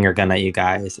a finger gun at you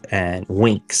guys and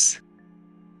winks.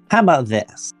 How about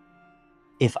this?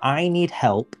 If I need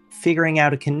help figuring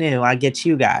out a canoe, I get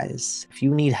you guys. If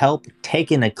you need help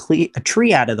taking a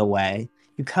tree out of the way,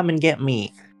 you come and get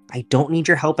me. I don't need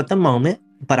your help at the moment,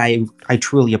 but I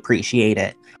truly appreciate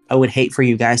it. I would hate for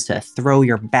you guys to throw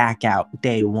your back out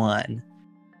day one.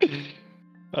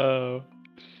 Oh.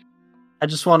 I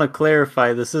just want to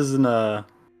clarify, this isn't a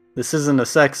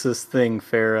sexist thing,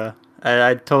 Farah.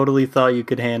 I totally thought you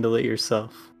could handle it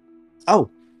yourself. Oh,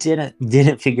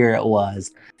 didn't figure it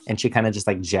was. And she kind of just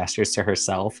like gestures to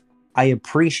herself. I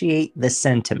appreciate the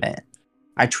sentiment.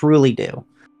 I truly do.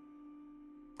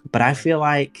 But I feel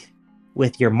like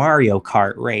with your Mario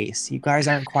Kart race, you guys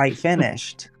aren't quite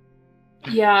finished.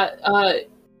 Yeah,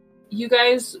 you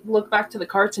guys look back to the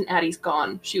carts and Addie's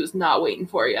gone. She was not waiting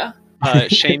for you.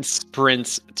 Shane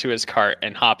sprints to his cart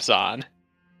and hops on.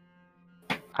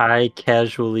 I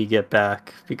casually get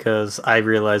back because I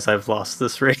realize I've lost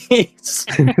this race.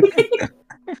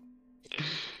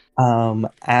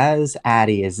 As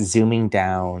Addie is zooming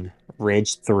down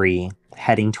Ridge 3,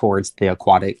 heading towards the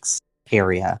aquatics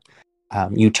area,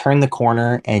 you turn the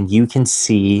corner and you can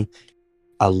see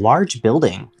a large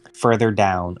building further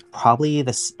down, probably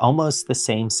almost the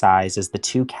same size as the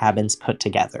two cabins put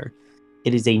together.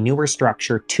 It is a newer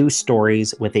structure, 2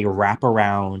 stories with a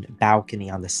wraparound balcony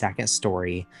on the second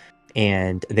story.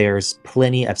 And there's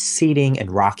plenty of seating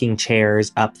and rocking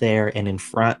chairs up there. And in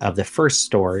front of the first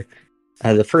story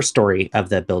of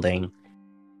the building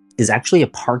is actually a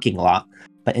parking lot.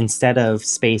 But instead of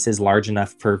spaces large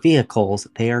enough for vehicles,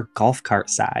 they are golf cart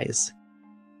size.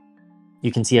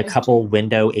 You can see a couple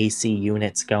window AC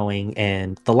units going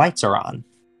and the lights are on.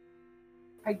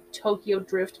 I Tokyo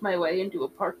drift my way into a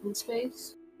parking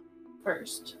space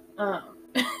first.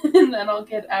 And then I'll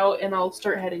get out and I'll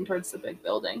start heading towards the big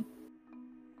building.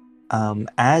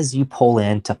 As you pull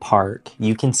in to park,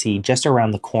 you can see just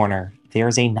around the corner,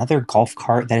 there's another golf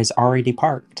cart that is already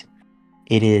parked.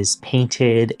 It is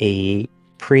painted a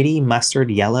pretty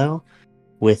mustard yellow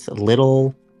with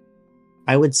little,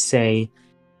 I would say,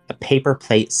 a paper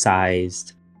plate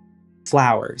sized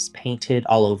flowers painted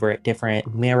all over it,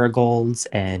 different marigolds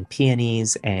and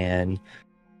peonies and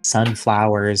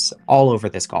sunflowers all over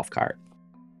this golf cart.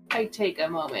 I take a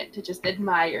moment to just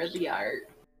admire the art.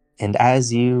 And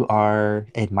as you are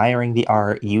admiring the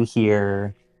art, you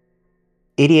hear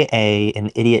Idiot A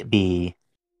and Idiot B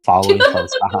following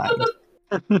close behind.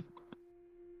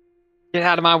 Get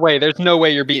out of my way. There's no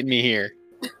way you're beating me here.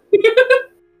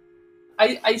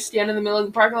 I stand in the middle of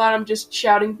the parking lot. I'm just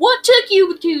shouting, "What took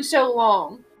you two so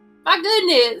long? My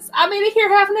goodness, I made it here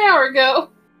half an hour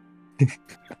ago."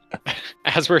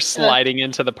 As we're sliding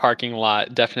into the parking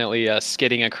lot, definitely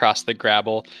skidding across the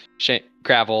gravel,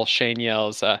 Shane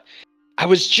yells, "I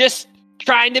was just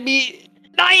trying to be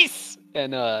nice!"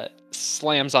 and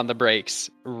slams on the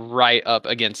brakes right up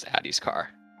against Addie's car.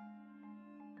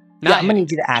 Yeah, I'm going to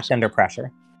need you to act under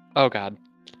pressure. Oh, God.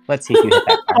 Let's see if you hit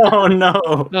that car. Oh, no.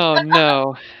 Oh,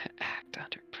 no. Act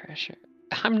under pressure.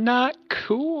 I'm not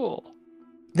cool.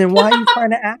 Then why are you trying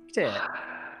to act it?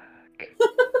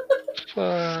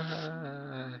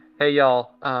 Hey,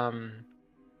 y'all.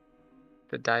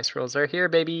 The dice rolls are here,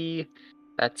 baby.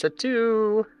 That's a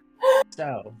 2.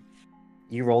 So,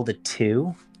 you rolled a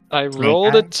 2? I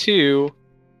rolled a 2,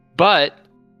 but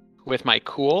with my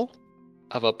cool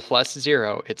of a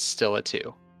 +0, it's still a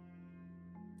 2.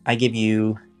 I'm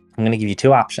going to give you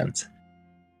 2 options.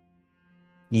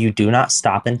 You do not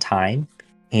stop in time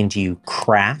and you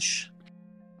crash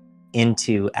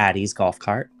into Addie's golf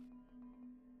cart.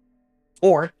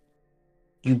 Or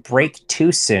you brake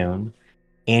too soon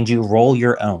and you roll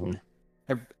your own.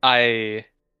 I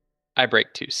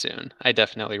brake too soon. I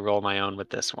definitely roll my own with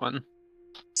this one.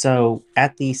 So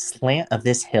at the slant of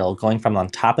this hill, going from on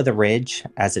top of the ridge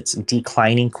as it's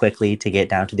declining quickly to get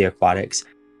down to the aquatics,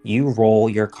 you roll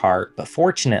your cart, but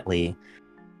fortunately,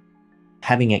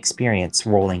 having experience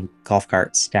rolling golf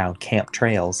carts down camp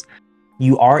trails,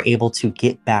 you are able to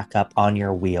get back up on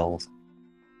your wheels.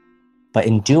 But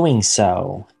in doing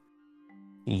so,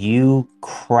 you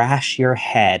crash your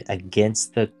head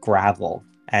against the gravel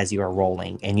as you are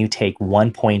rolling, and you take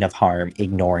 1 point of harm,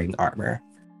 ignoring armor.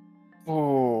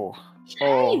 Oh.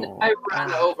 Shane, I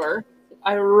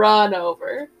run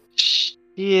over.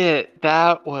 Shit,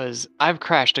 that was... I've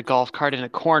crashed a golf cart in a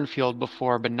cornfield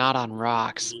before, but not on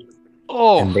rocks.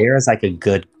 Oh. And there's like a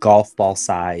good golf ball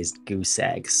sized goose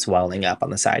egg swelling up on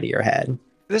the side of your head.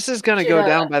 This is gonna go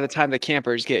down by the time the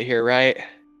campers get here, right?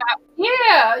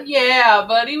 Yeah,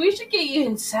 buddy. We should get you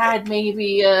inside,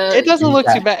 maybe. It doesn't look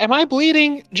too bad. Am I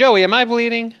bleeding? Joey, am I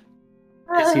bleeding?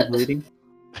 Is he bleeding?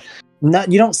 No,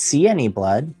 you don't see any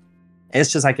blood.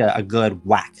 It's just like a good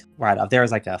whack right up. There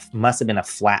was like must have been a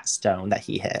flat stone that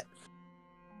he hit.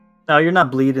 No, you're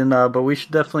not bleeding, but we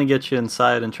should definitely get you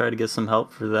inside and try to get some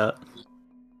help for that.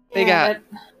 They got.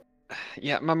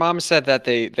 Yeah, my mom said that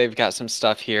they've got some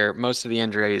stuff here. Most of the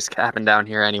injuries happen down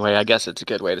here anyway. I guess it's a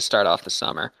good way to start off the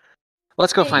summer.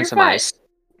 Let's go find some ice.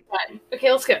 Fine.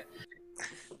 Okay, let's go.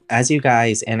 As you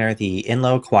guys enter the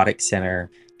Inlow Aquatic Center,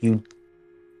 you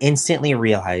instantly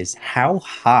realize how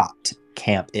hot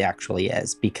camp actually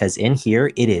is, because in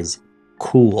here it is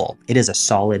cool. It is a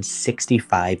solid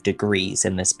 65 degrees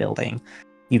in this building.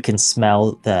 You can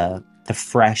smell the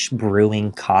fresh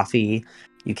brewing coffee.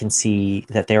 You can see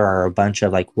that there are a bunch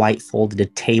of like white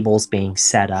folded tables being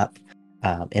set up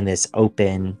in this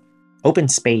open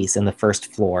space in the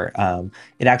first floor.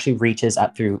 It actually reaches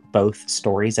up through both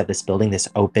stories of this building, this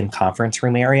open conference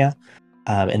room area.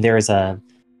 And there is a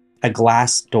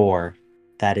glass door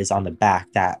that is on the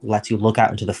back that lets you look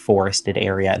out into the forested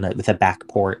area with a back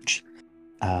porch.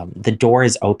 The door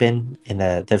is open in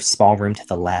the small room to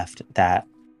the left that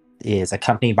is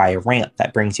accompanied by a ramp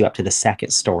that brings you up to the second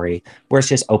story, where it's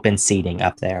just open seating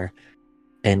up there.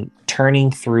 And turning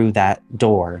through that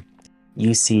door,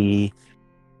 you see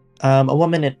a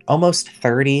woman at almost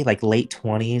 30, like late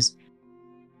 20s.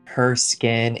 Her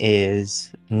skin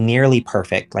is nearly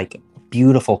perfect, like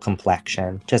beautiful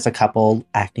complexion. Just a couple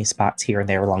acne spots here and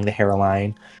there along the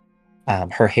hairline.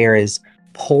 Her hair is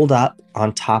pulled up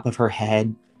on top of her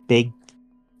head, big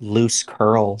loose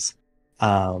curls.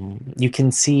 You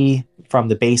can see from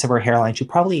the base of her hairline, she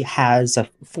probably has a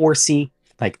 4C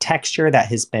like texture that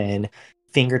has been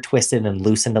finger twisted and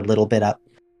loosened a little bit up.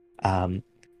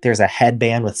 There's a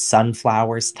headband with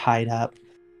sunflowers tied up.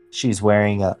 She's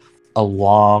wearing a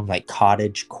long like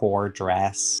cottage core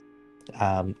dress,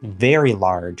 very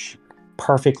large,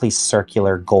 perfectly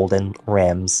circular golden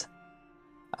rims.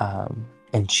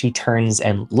 And she turns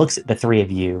and looks at the three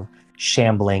of you,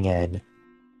 shambling in.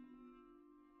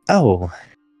 Oh,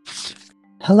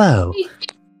 hello.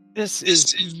 This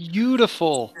is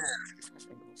beautiful.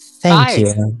 Thank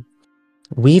you.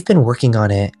 We've been working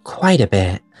on it quite a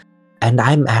bit, and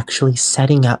I'm actually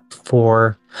setting up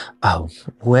for... Oh,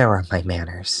 where are my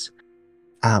manners?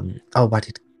 What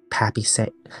did Pappy say?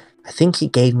 I think he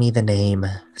gave me the name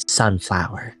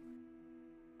Sunflower.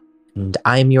 And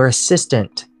I'm your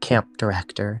assistant camp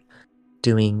director,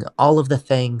 doing all of the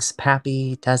things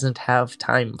Pappy doesn't have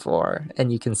time for.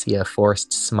 And you can see a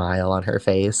forced smile on her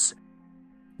face.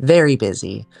 Very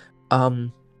busy.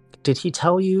 Did he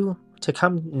tell you to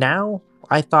come now?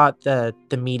 I thought the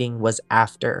meeting was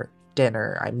after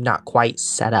dinner. I'm not quite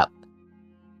set up.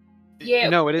 Yeah.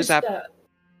 No, it is after.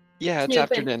 Yeah, it's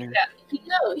after dinner. Yeah.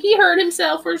 He hurt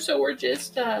himself, so we're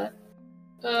just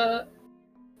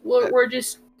we're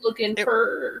just looking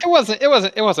for. It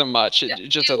wasn't much.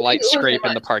 Just a light scrape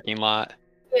in the parking lot.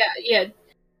 Yeah.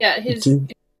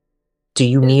 Do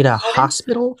you need a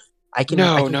hospital?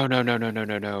 No.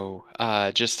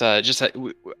 Just an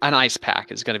ice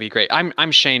pack is going to be great.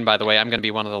 I'm Shane, by the way. I'm going to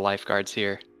be one of the lifeguards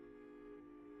here.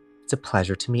 It's a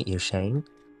pleasure to meet you, Shane.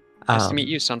 Nice to meet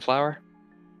you, Sunflower.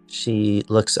 She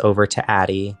looks over to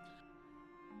Addie.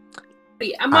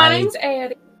 Yeah, my name's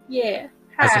Addie. Yeah.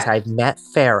 Hi. I've met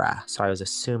Farah, so I was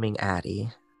assuming Addie.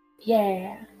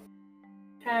 Yeah.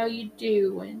 How you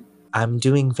doing? I'm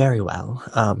doing very well.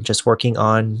 Just working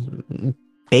on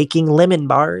baking lemon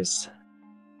bars.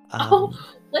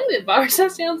 Lemon bars?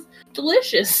 That sounds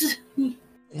delicious.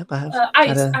 Yep, I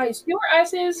have ice. You know where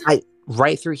ice is?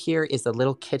 Right through here is the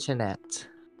little kitchenette.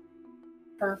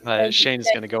 Perfect. Shane's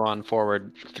going to go on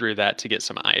forward through that to get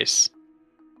some ice.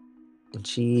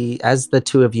 And as the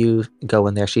two of you go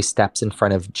in there, she steps in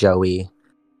front of Joey,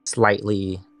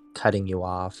 slightly cutting you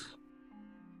off.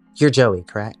 You're Joey,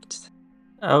 correct?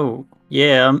 Oh,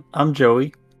 yeah, I'm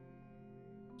Joey.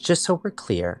 Just so we're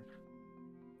clear,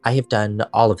 I have done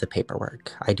all of the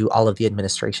paperwork. I do all of the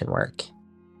administration work.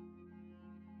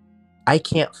 I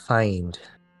can't find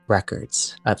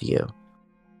records of you.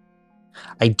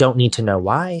 I don't need to know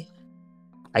why.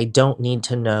 I don't need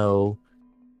to know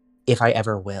if I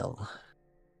ever will.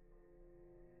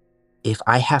 If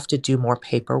I have to do more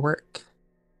paperwork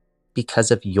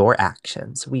because of your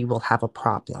actions, we will have a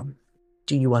problem.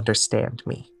 Do you understand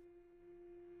me?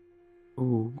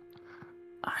 Ooh,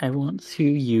 I want to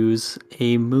use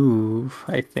a move,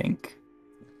 I think.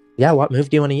 Yeah, what move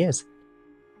do you want to use?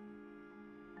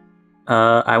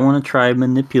 I want to try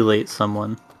manipulate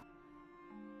someone.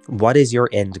 What is your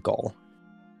end goal?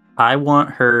 I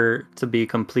want her to be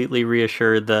completely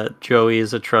reassured that Joey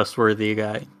is a trustworthy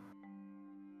guy.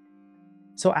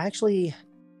 So actually,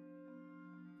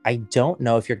 I don't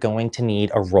know if you're going to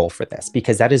need a roll for this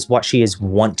because that is what she is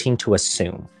wanting to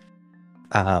assume.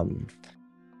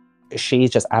 She's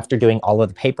just, after doing all of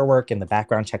the paperwork and the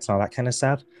background checks and all that kind of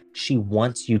stuff, she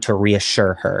wants you to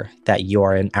reassure her that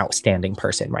you're an outstanding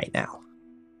person right now.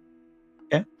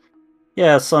 Okay.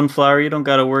 Yeah, Sunflower, you don't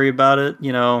got to worry about it.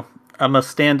 You know, I'm a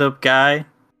stand-up guy.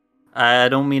 I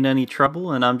don't mean any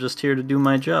trouble, and I'm just here to do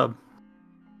my job.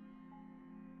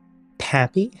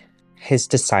 Pappy has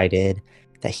decided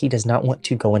that he does not want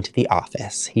to go into the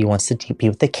office. He wants to be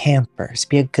with the campers,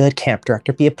 be a good camp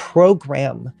director, be a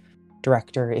program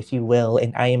director, if you will,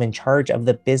 and I am in charge of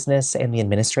the business and the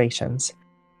administrations.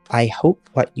 I hope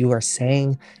what you are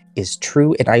saying is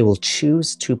true, and I will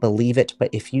choose to believe it, but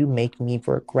if you make me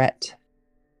regret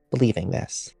believing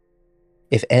this,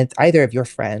 if either of your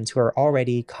friends who are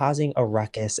already causing a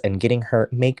ruckus and getting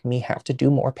hurt make me have to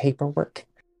do more paperwork,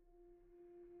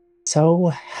 so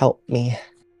help me.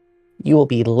 You will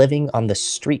be living on the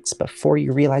streets before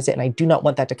you realize it, and I do not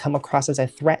want that to come across as a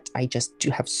threat. I just do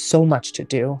have so much to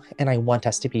do, and I want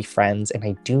us to be friends, and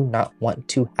I do not want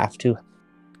to have to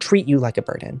treat you like a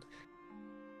burden.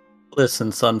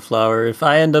 Listen, Sunflower, if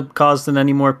I end up causing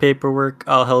any more paperwork,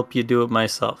 I'll help you do it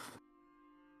myself.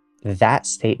 That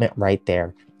statement right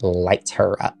there lights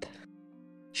her up.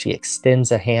 She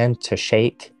extends a hand to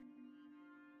shake.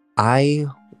 I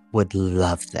would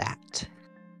love that.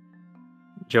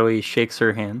 Joey shakes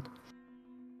her hand.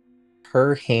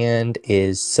 Her hand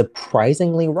is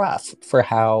surprisingly rough for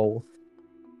how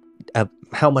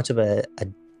much of a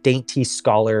dainty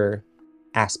scholar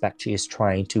aspect she is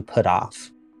trying to put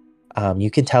off. You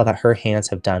can tell that her hands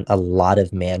have done a lot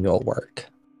of manual work.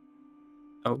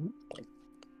 Oh.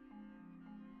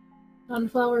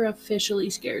 Sunflower officially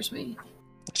scares me.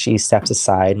 She steps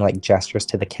aside and like gestures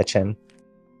to the kitchen.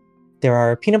 There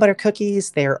are peanut butter cookies,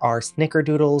 there are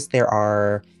snickerdoodles, there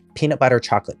are peanut butter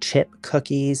chocolate chip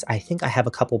cookies. I think I have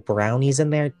a couple brownies in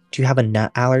there. Do you have a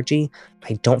nut allergy?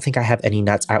 I don't think I have any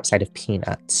nuts outside of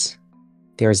peanuts.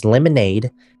 There's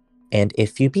lemonade, and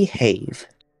if you behave,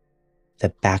 the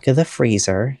back of the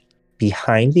freezer,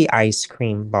 behind the ice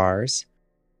cream bars,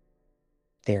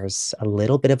 there's a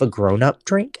little bit of a grown-up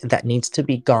drink that needs to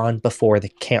be gone before the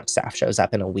camp staff shows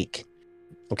up in a week.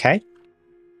 Okay?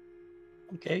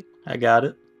 Okay, I got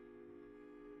it.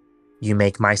 You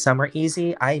make my summer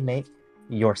easy, I make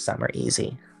your summer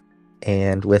easy.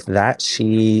 And with that,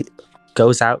 she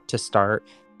goes out to start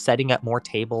setting up more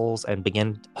tables and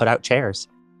begin to put out chairs.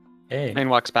 Hey. Shane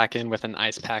walks back in with an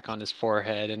ice pack on his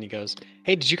forehead and he goes,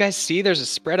 "Hey, did you guys see there's a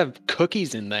spread of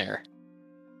cookies in there?"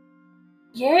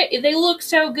 Yeah, they look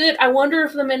so good. I wonder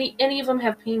if any of them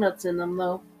have peanuts in them,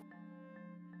 though.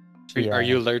 Are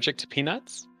you allergic to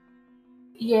peanuts?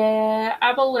 Yeah,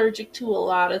 I'm allergic to a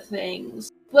lot of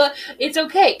things. But it's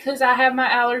okay, because I have my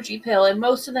allergy pill, and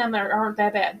most of them aren't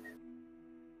that bad.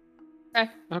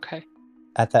 Okay.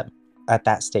 At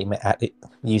that statement,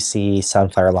 you see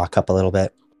Sunflower lock up a little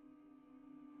bit.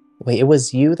 Wait, it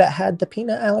was you that had the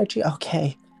peanut allergy?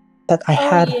 Okay.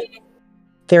 Yeah.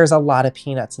 There's a lot of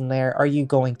peanuts in there. Are you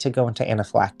going to go into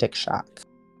anaphylactic shock?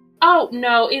 Oh,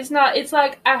 no, it's not. It's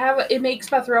like it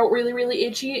makes my throat really, really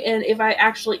itchy, and if I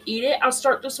actually eat it, I'll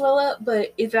start to swell up,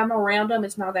 but if I'm around them,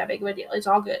 it's not that big of a deal. It's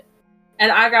all good.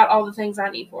 And I got all the things I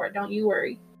need for it. Don't you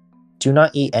worry. Do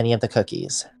not eat any of the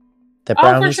cookies. The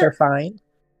brownies are fine,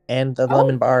 and the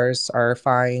lemon bars are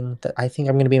fine. I think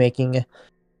I'm going to be making,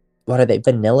 what are they,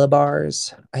 vanilla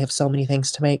bars? I have so many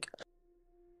things to make.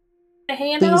 A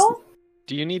hand at all?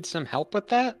 Do you need some help with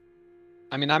that?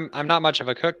 I mean, I'm not much of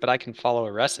a cook, but I can follow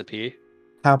a recipe.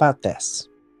 How about this?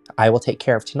 I will take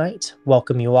care of tonight.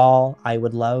 Welcome you all. I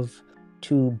would love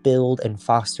to build and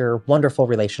foster wonderful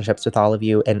relationships with all of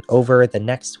you. And over the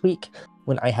next week,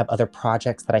 when I have other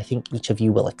projects that I think each of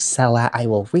you will excel at, I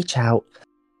will reach out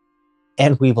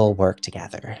and we will work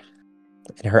together.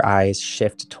 And her eyes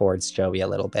shift towards Joey a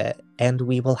little bit. And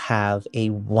we will have a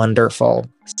wonderful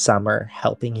summer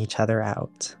helping each other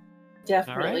out.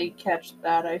 Definitely catch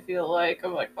that, I feel like.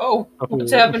 I'm like, oh,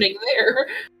 what's happening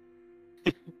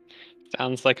there?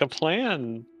 Sounds like a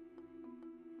plan.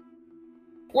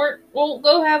 We'll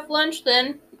go have lunch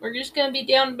then. We're just gonna be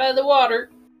down by the water.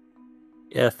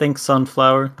 Yeah, thanks,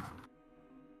 Sunflower.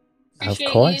 Appreciate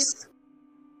of course. You.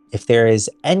 If there is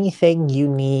anything you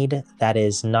need that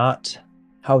is not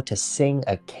how to sing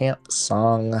a camp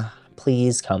song,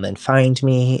 please come and find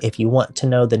me. If you want to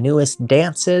know the newest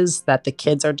dances that the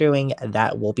kids are doing,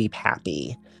 that will be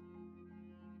Pappy.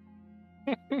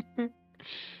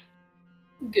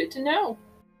 Good to know.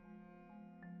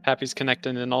 Pappy's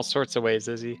connected in all sorts of ways,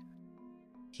 is he?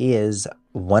 He is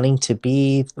wanting to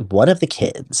be one of the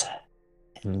kids.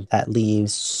 And that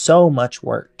leaves so much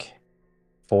work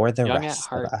for the Young at rest of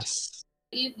heart. us.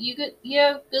 You good?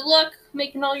 Yeah. Good luck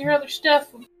making all your other stuff.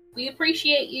 We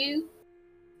appreciate you.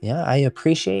 Yeah, I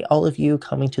appreciate all of you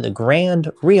coming to the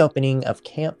grand reopening of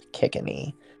Camp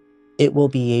Kickany. It will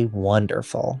be a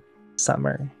wonderful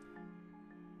summer.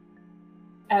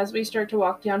 As we start to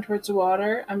walk down towards the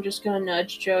water, I'm just gonna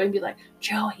nudge Joey and be like,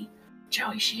 Joey,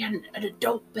 she had an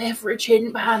adult beverage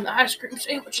hidden behind the ice cream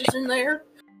sandwiches in there.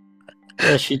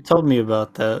 Yeah, she told me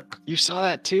about that. You saw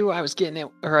that too? I was getting it,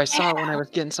 or I saw it when I was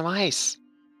getting some ice.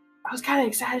 I was kind of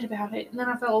excited about it, and then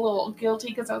I felt a little guilty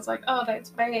because I was like, oh, that's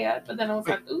bad. But then I was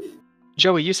like, ooh.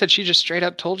 Joey, you said she just straight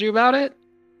up told you about it?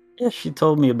 Yeah, she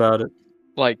told me about it.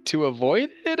 Like to avoid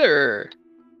it, or?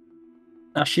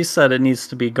 Now she said it needs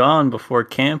to be gone before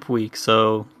camp week,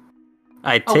 so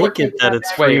I Oh, we're take it taking that that it's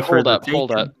back. free Wait, for hold the up, hold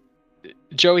taking. up.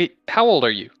 Joey, how old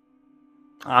are you?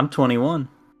 I'm 21.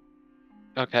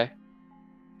 Okay.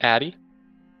 Addie?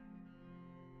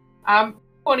 I'm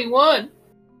 21.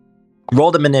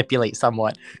 Roll to manipulate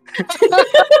someone.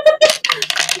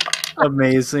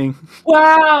 Amazing.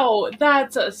 Wow,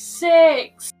 that's a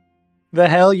 6. The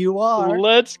hell you are.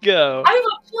 Let's go. I have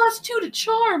a +2 to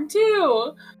charm,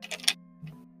 too.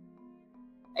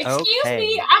 Excuse Okay.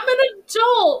 me, I'm an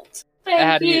adult. Thank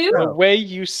Addie, you. the way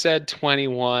you said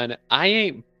 21, I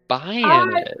ain't buying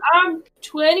it. I'm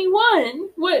 21.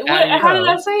 What? Addie, How did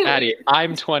I say it? Addie,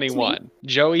 I'm 21.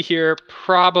 Joey here,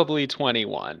 probably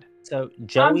 21. So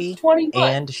Joey I'm 21.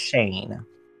 and Shane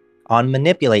on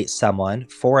manipulate someone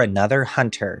for another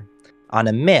hunter. On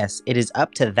a miss, it is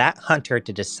up to that hunter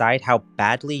to decide how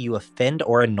badly you offend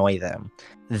or annoy them.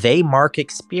 They mark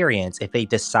experience if they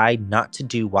decide not to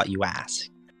do what you ask.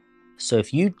 So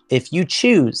if you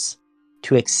choose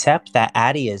to accept that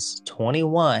Addie is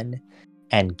 21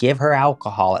 and give her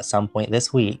alcohol at some point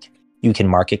this week, you can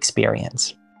mark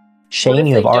experience. What Shane, if you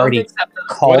they have don't already accept them?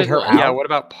 called her out. Yeah, what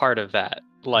about part of that?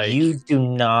 Like, You do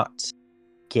not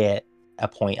get a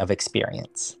point of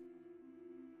experience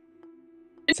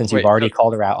since you've Wait, already so-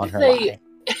 called her out on If her they- lie.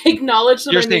 Acknowledge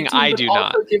that You're I'm saying 18, I but do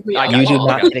also not. give me I You got do it. alcohol.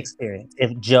 not Okay. get experience.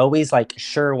 If Joey's like,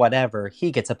 sure, whatever,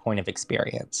 he gets a point of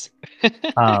experience.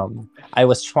 I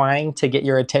was trying to get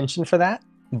your attention for that,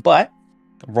 but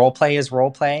roleplay is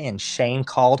roleplay, and Shane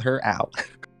called her out.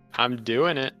 I'm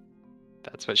doing it.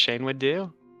 That's what Shane would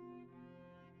do.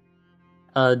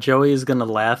 Joey is gonna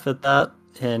laugh at that,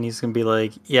 and he's gonna be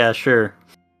like, "Yeah, sure."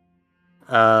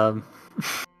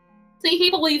 See, he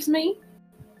believes me.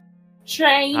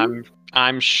 Shane,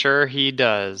 I'm sure he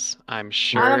does. I'm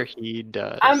sure he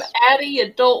does. I'm Addie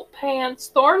Adult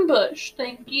Pants Thornbush.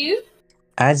 Thank you.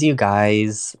 As you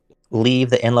guys leave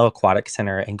the Inlow Aquatic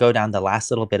Center and go down the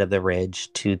last little bit of the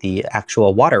ridge to the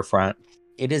actual waterfront,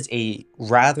 it is a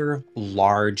rather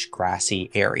large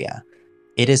grassy area.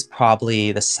 It is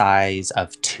probably the size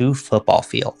of 2 football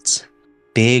fields.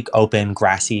 Big, open,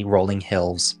 grassy, rolling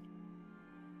hills.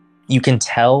 You can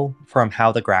tell from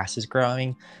how the grass is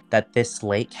growing that this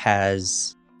lake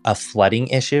has a flooding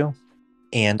issue,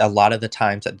 and a lot of the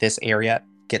times that this area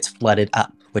gets flooded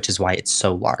up, which is why it's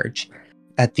so large.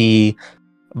 At the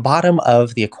bottom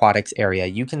of the aquatics area,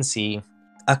 you can see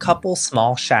a couple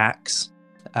small shacks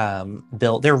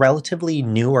built. They're relatively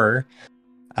newer,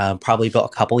 probably built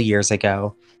a couple years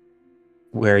ago,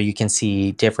 where you can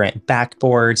see different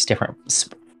backboards, different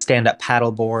stand-up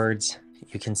paddle boards.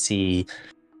 You can see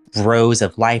rows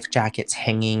of life jackets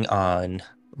hanging on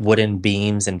wooden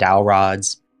beams and dowel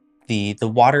rods. The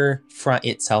waterfront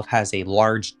itself has a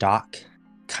large dock,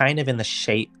 kind of in the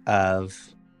shape of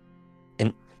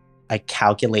a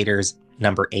calculator's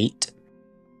number 8.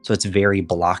 So it's very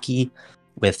blocky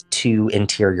with 2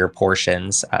 interior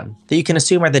portions that you can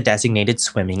assume are the designated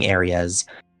swimming areas.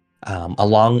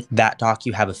 Along that dock,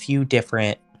 you have a few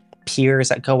different piers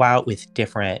that go out with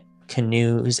different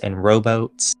canoes and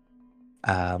rowboats,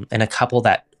 and a couple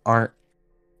that aren't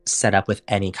set up with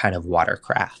any kind of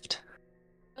watercraft.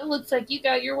 It looks like you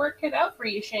got your work cut out for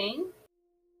you, Shane.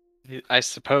 I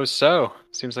suppose so.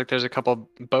 Seems like there's a couple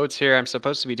boats here. I'm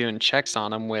supposed to be doing checks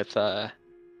on them with,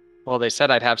 well, they said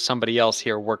I'd have somebody else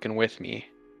here working with me.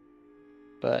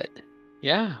 But,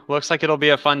 yeah, looks like it'll be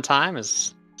a fun time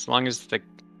as long as the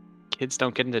kids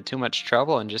don't get into too much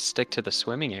trouble and just stick to the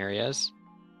swimming areas.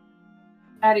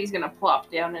 Addie's gonna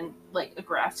plop down in, like, a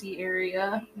grassy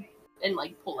area and,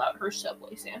 like, pull out her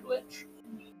Subway sandwich.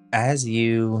 As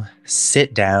you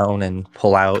sit down and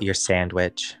pull out your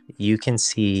sandwich, you can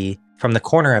see from the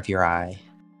corner of your eye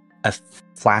a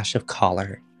flash of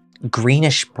color,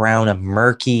 greenish brown, a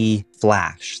murky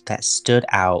flash that stood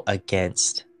out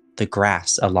against the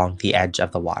grass along the edge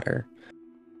of the water.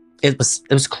 It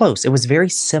was close. It was very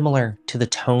similar to the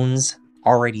tones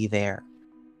already there.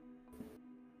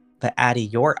 But Addie,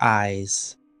 your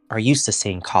eyes are used to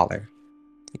seeing color.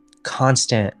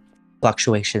 Constant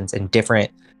fluctuations in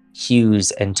different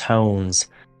hues and tones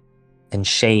and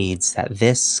shades, that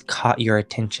this caught your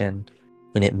attention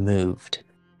when it moved.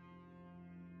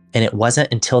 And it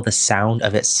wasn't until the sound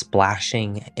of it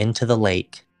splashing into the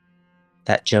lake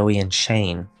that Joey and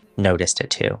Shane noticed it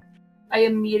too. I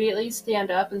immediately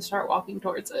stand up and start walking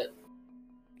towards it.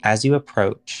 As you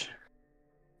approach,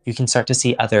 you can start to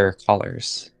see other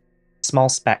colors, small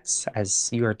specks, as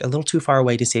you are a little too far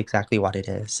away to see exactly what it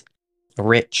is. A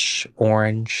rich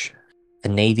orange, a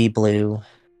navy blue,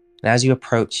 and as you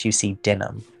approach, you see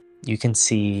denim. You can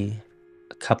see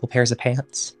a couple pairs of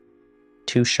pants,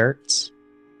 2 shirts,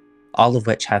 all of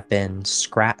which have been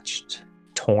scratched,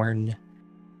 torn,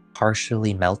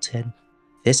 partially melted.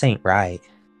 This ain't right.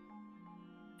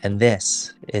 And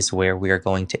this is where we are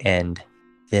going to end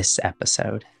this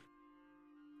episode.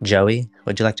 Joey,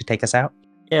 would you like to take us out?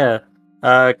 Yeah.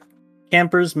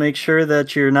 Campers, make sure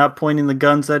that you're not pointing the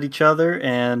guns at each other,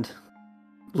 and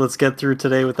let's get through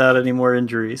today without any more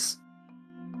injuries.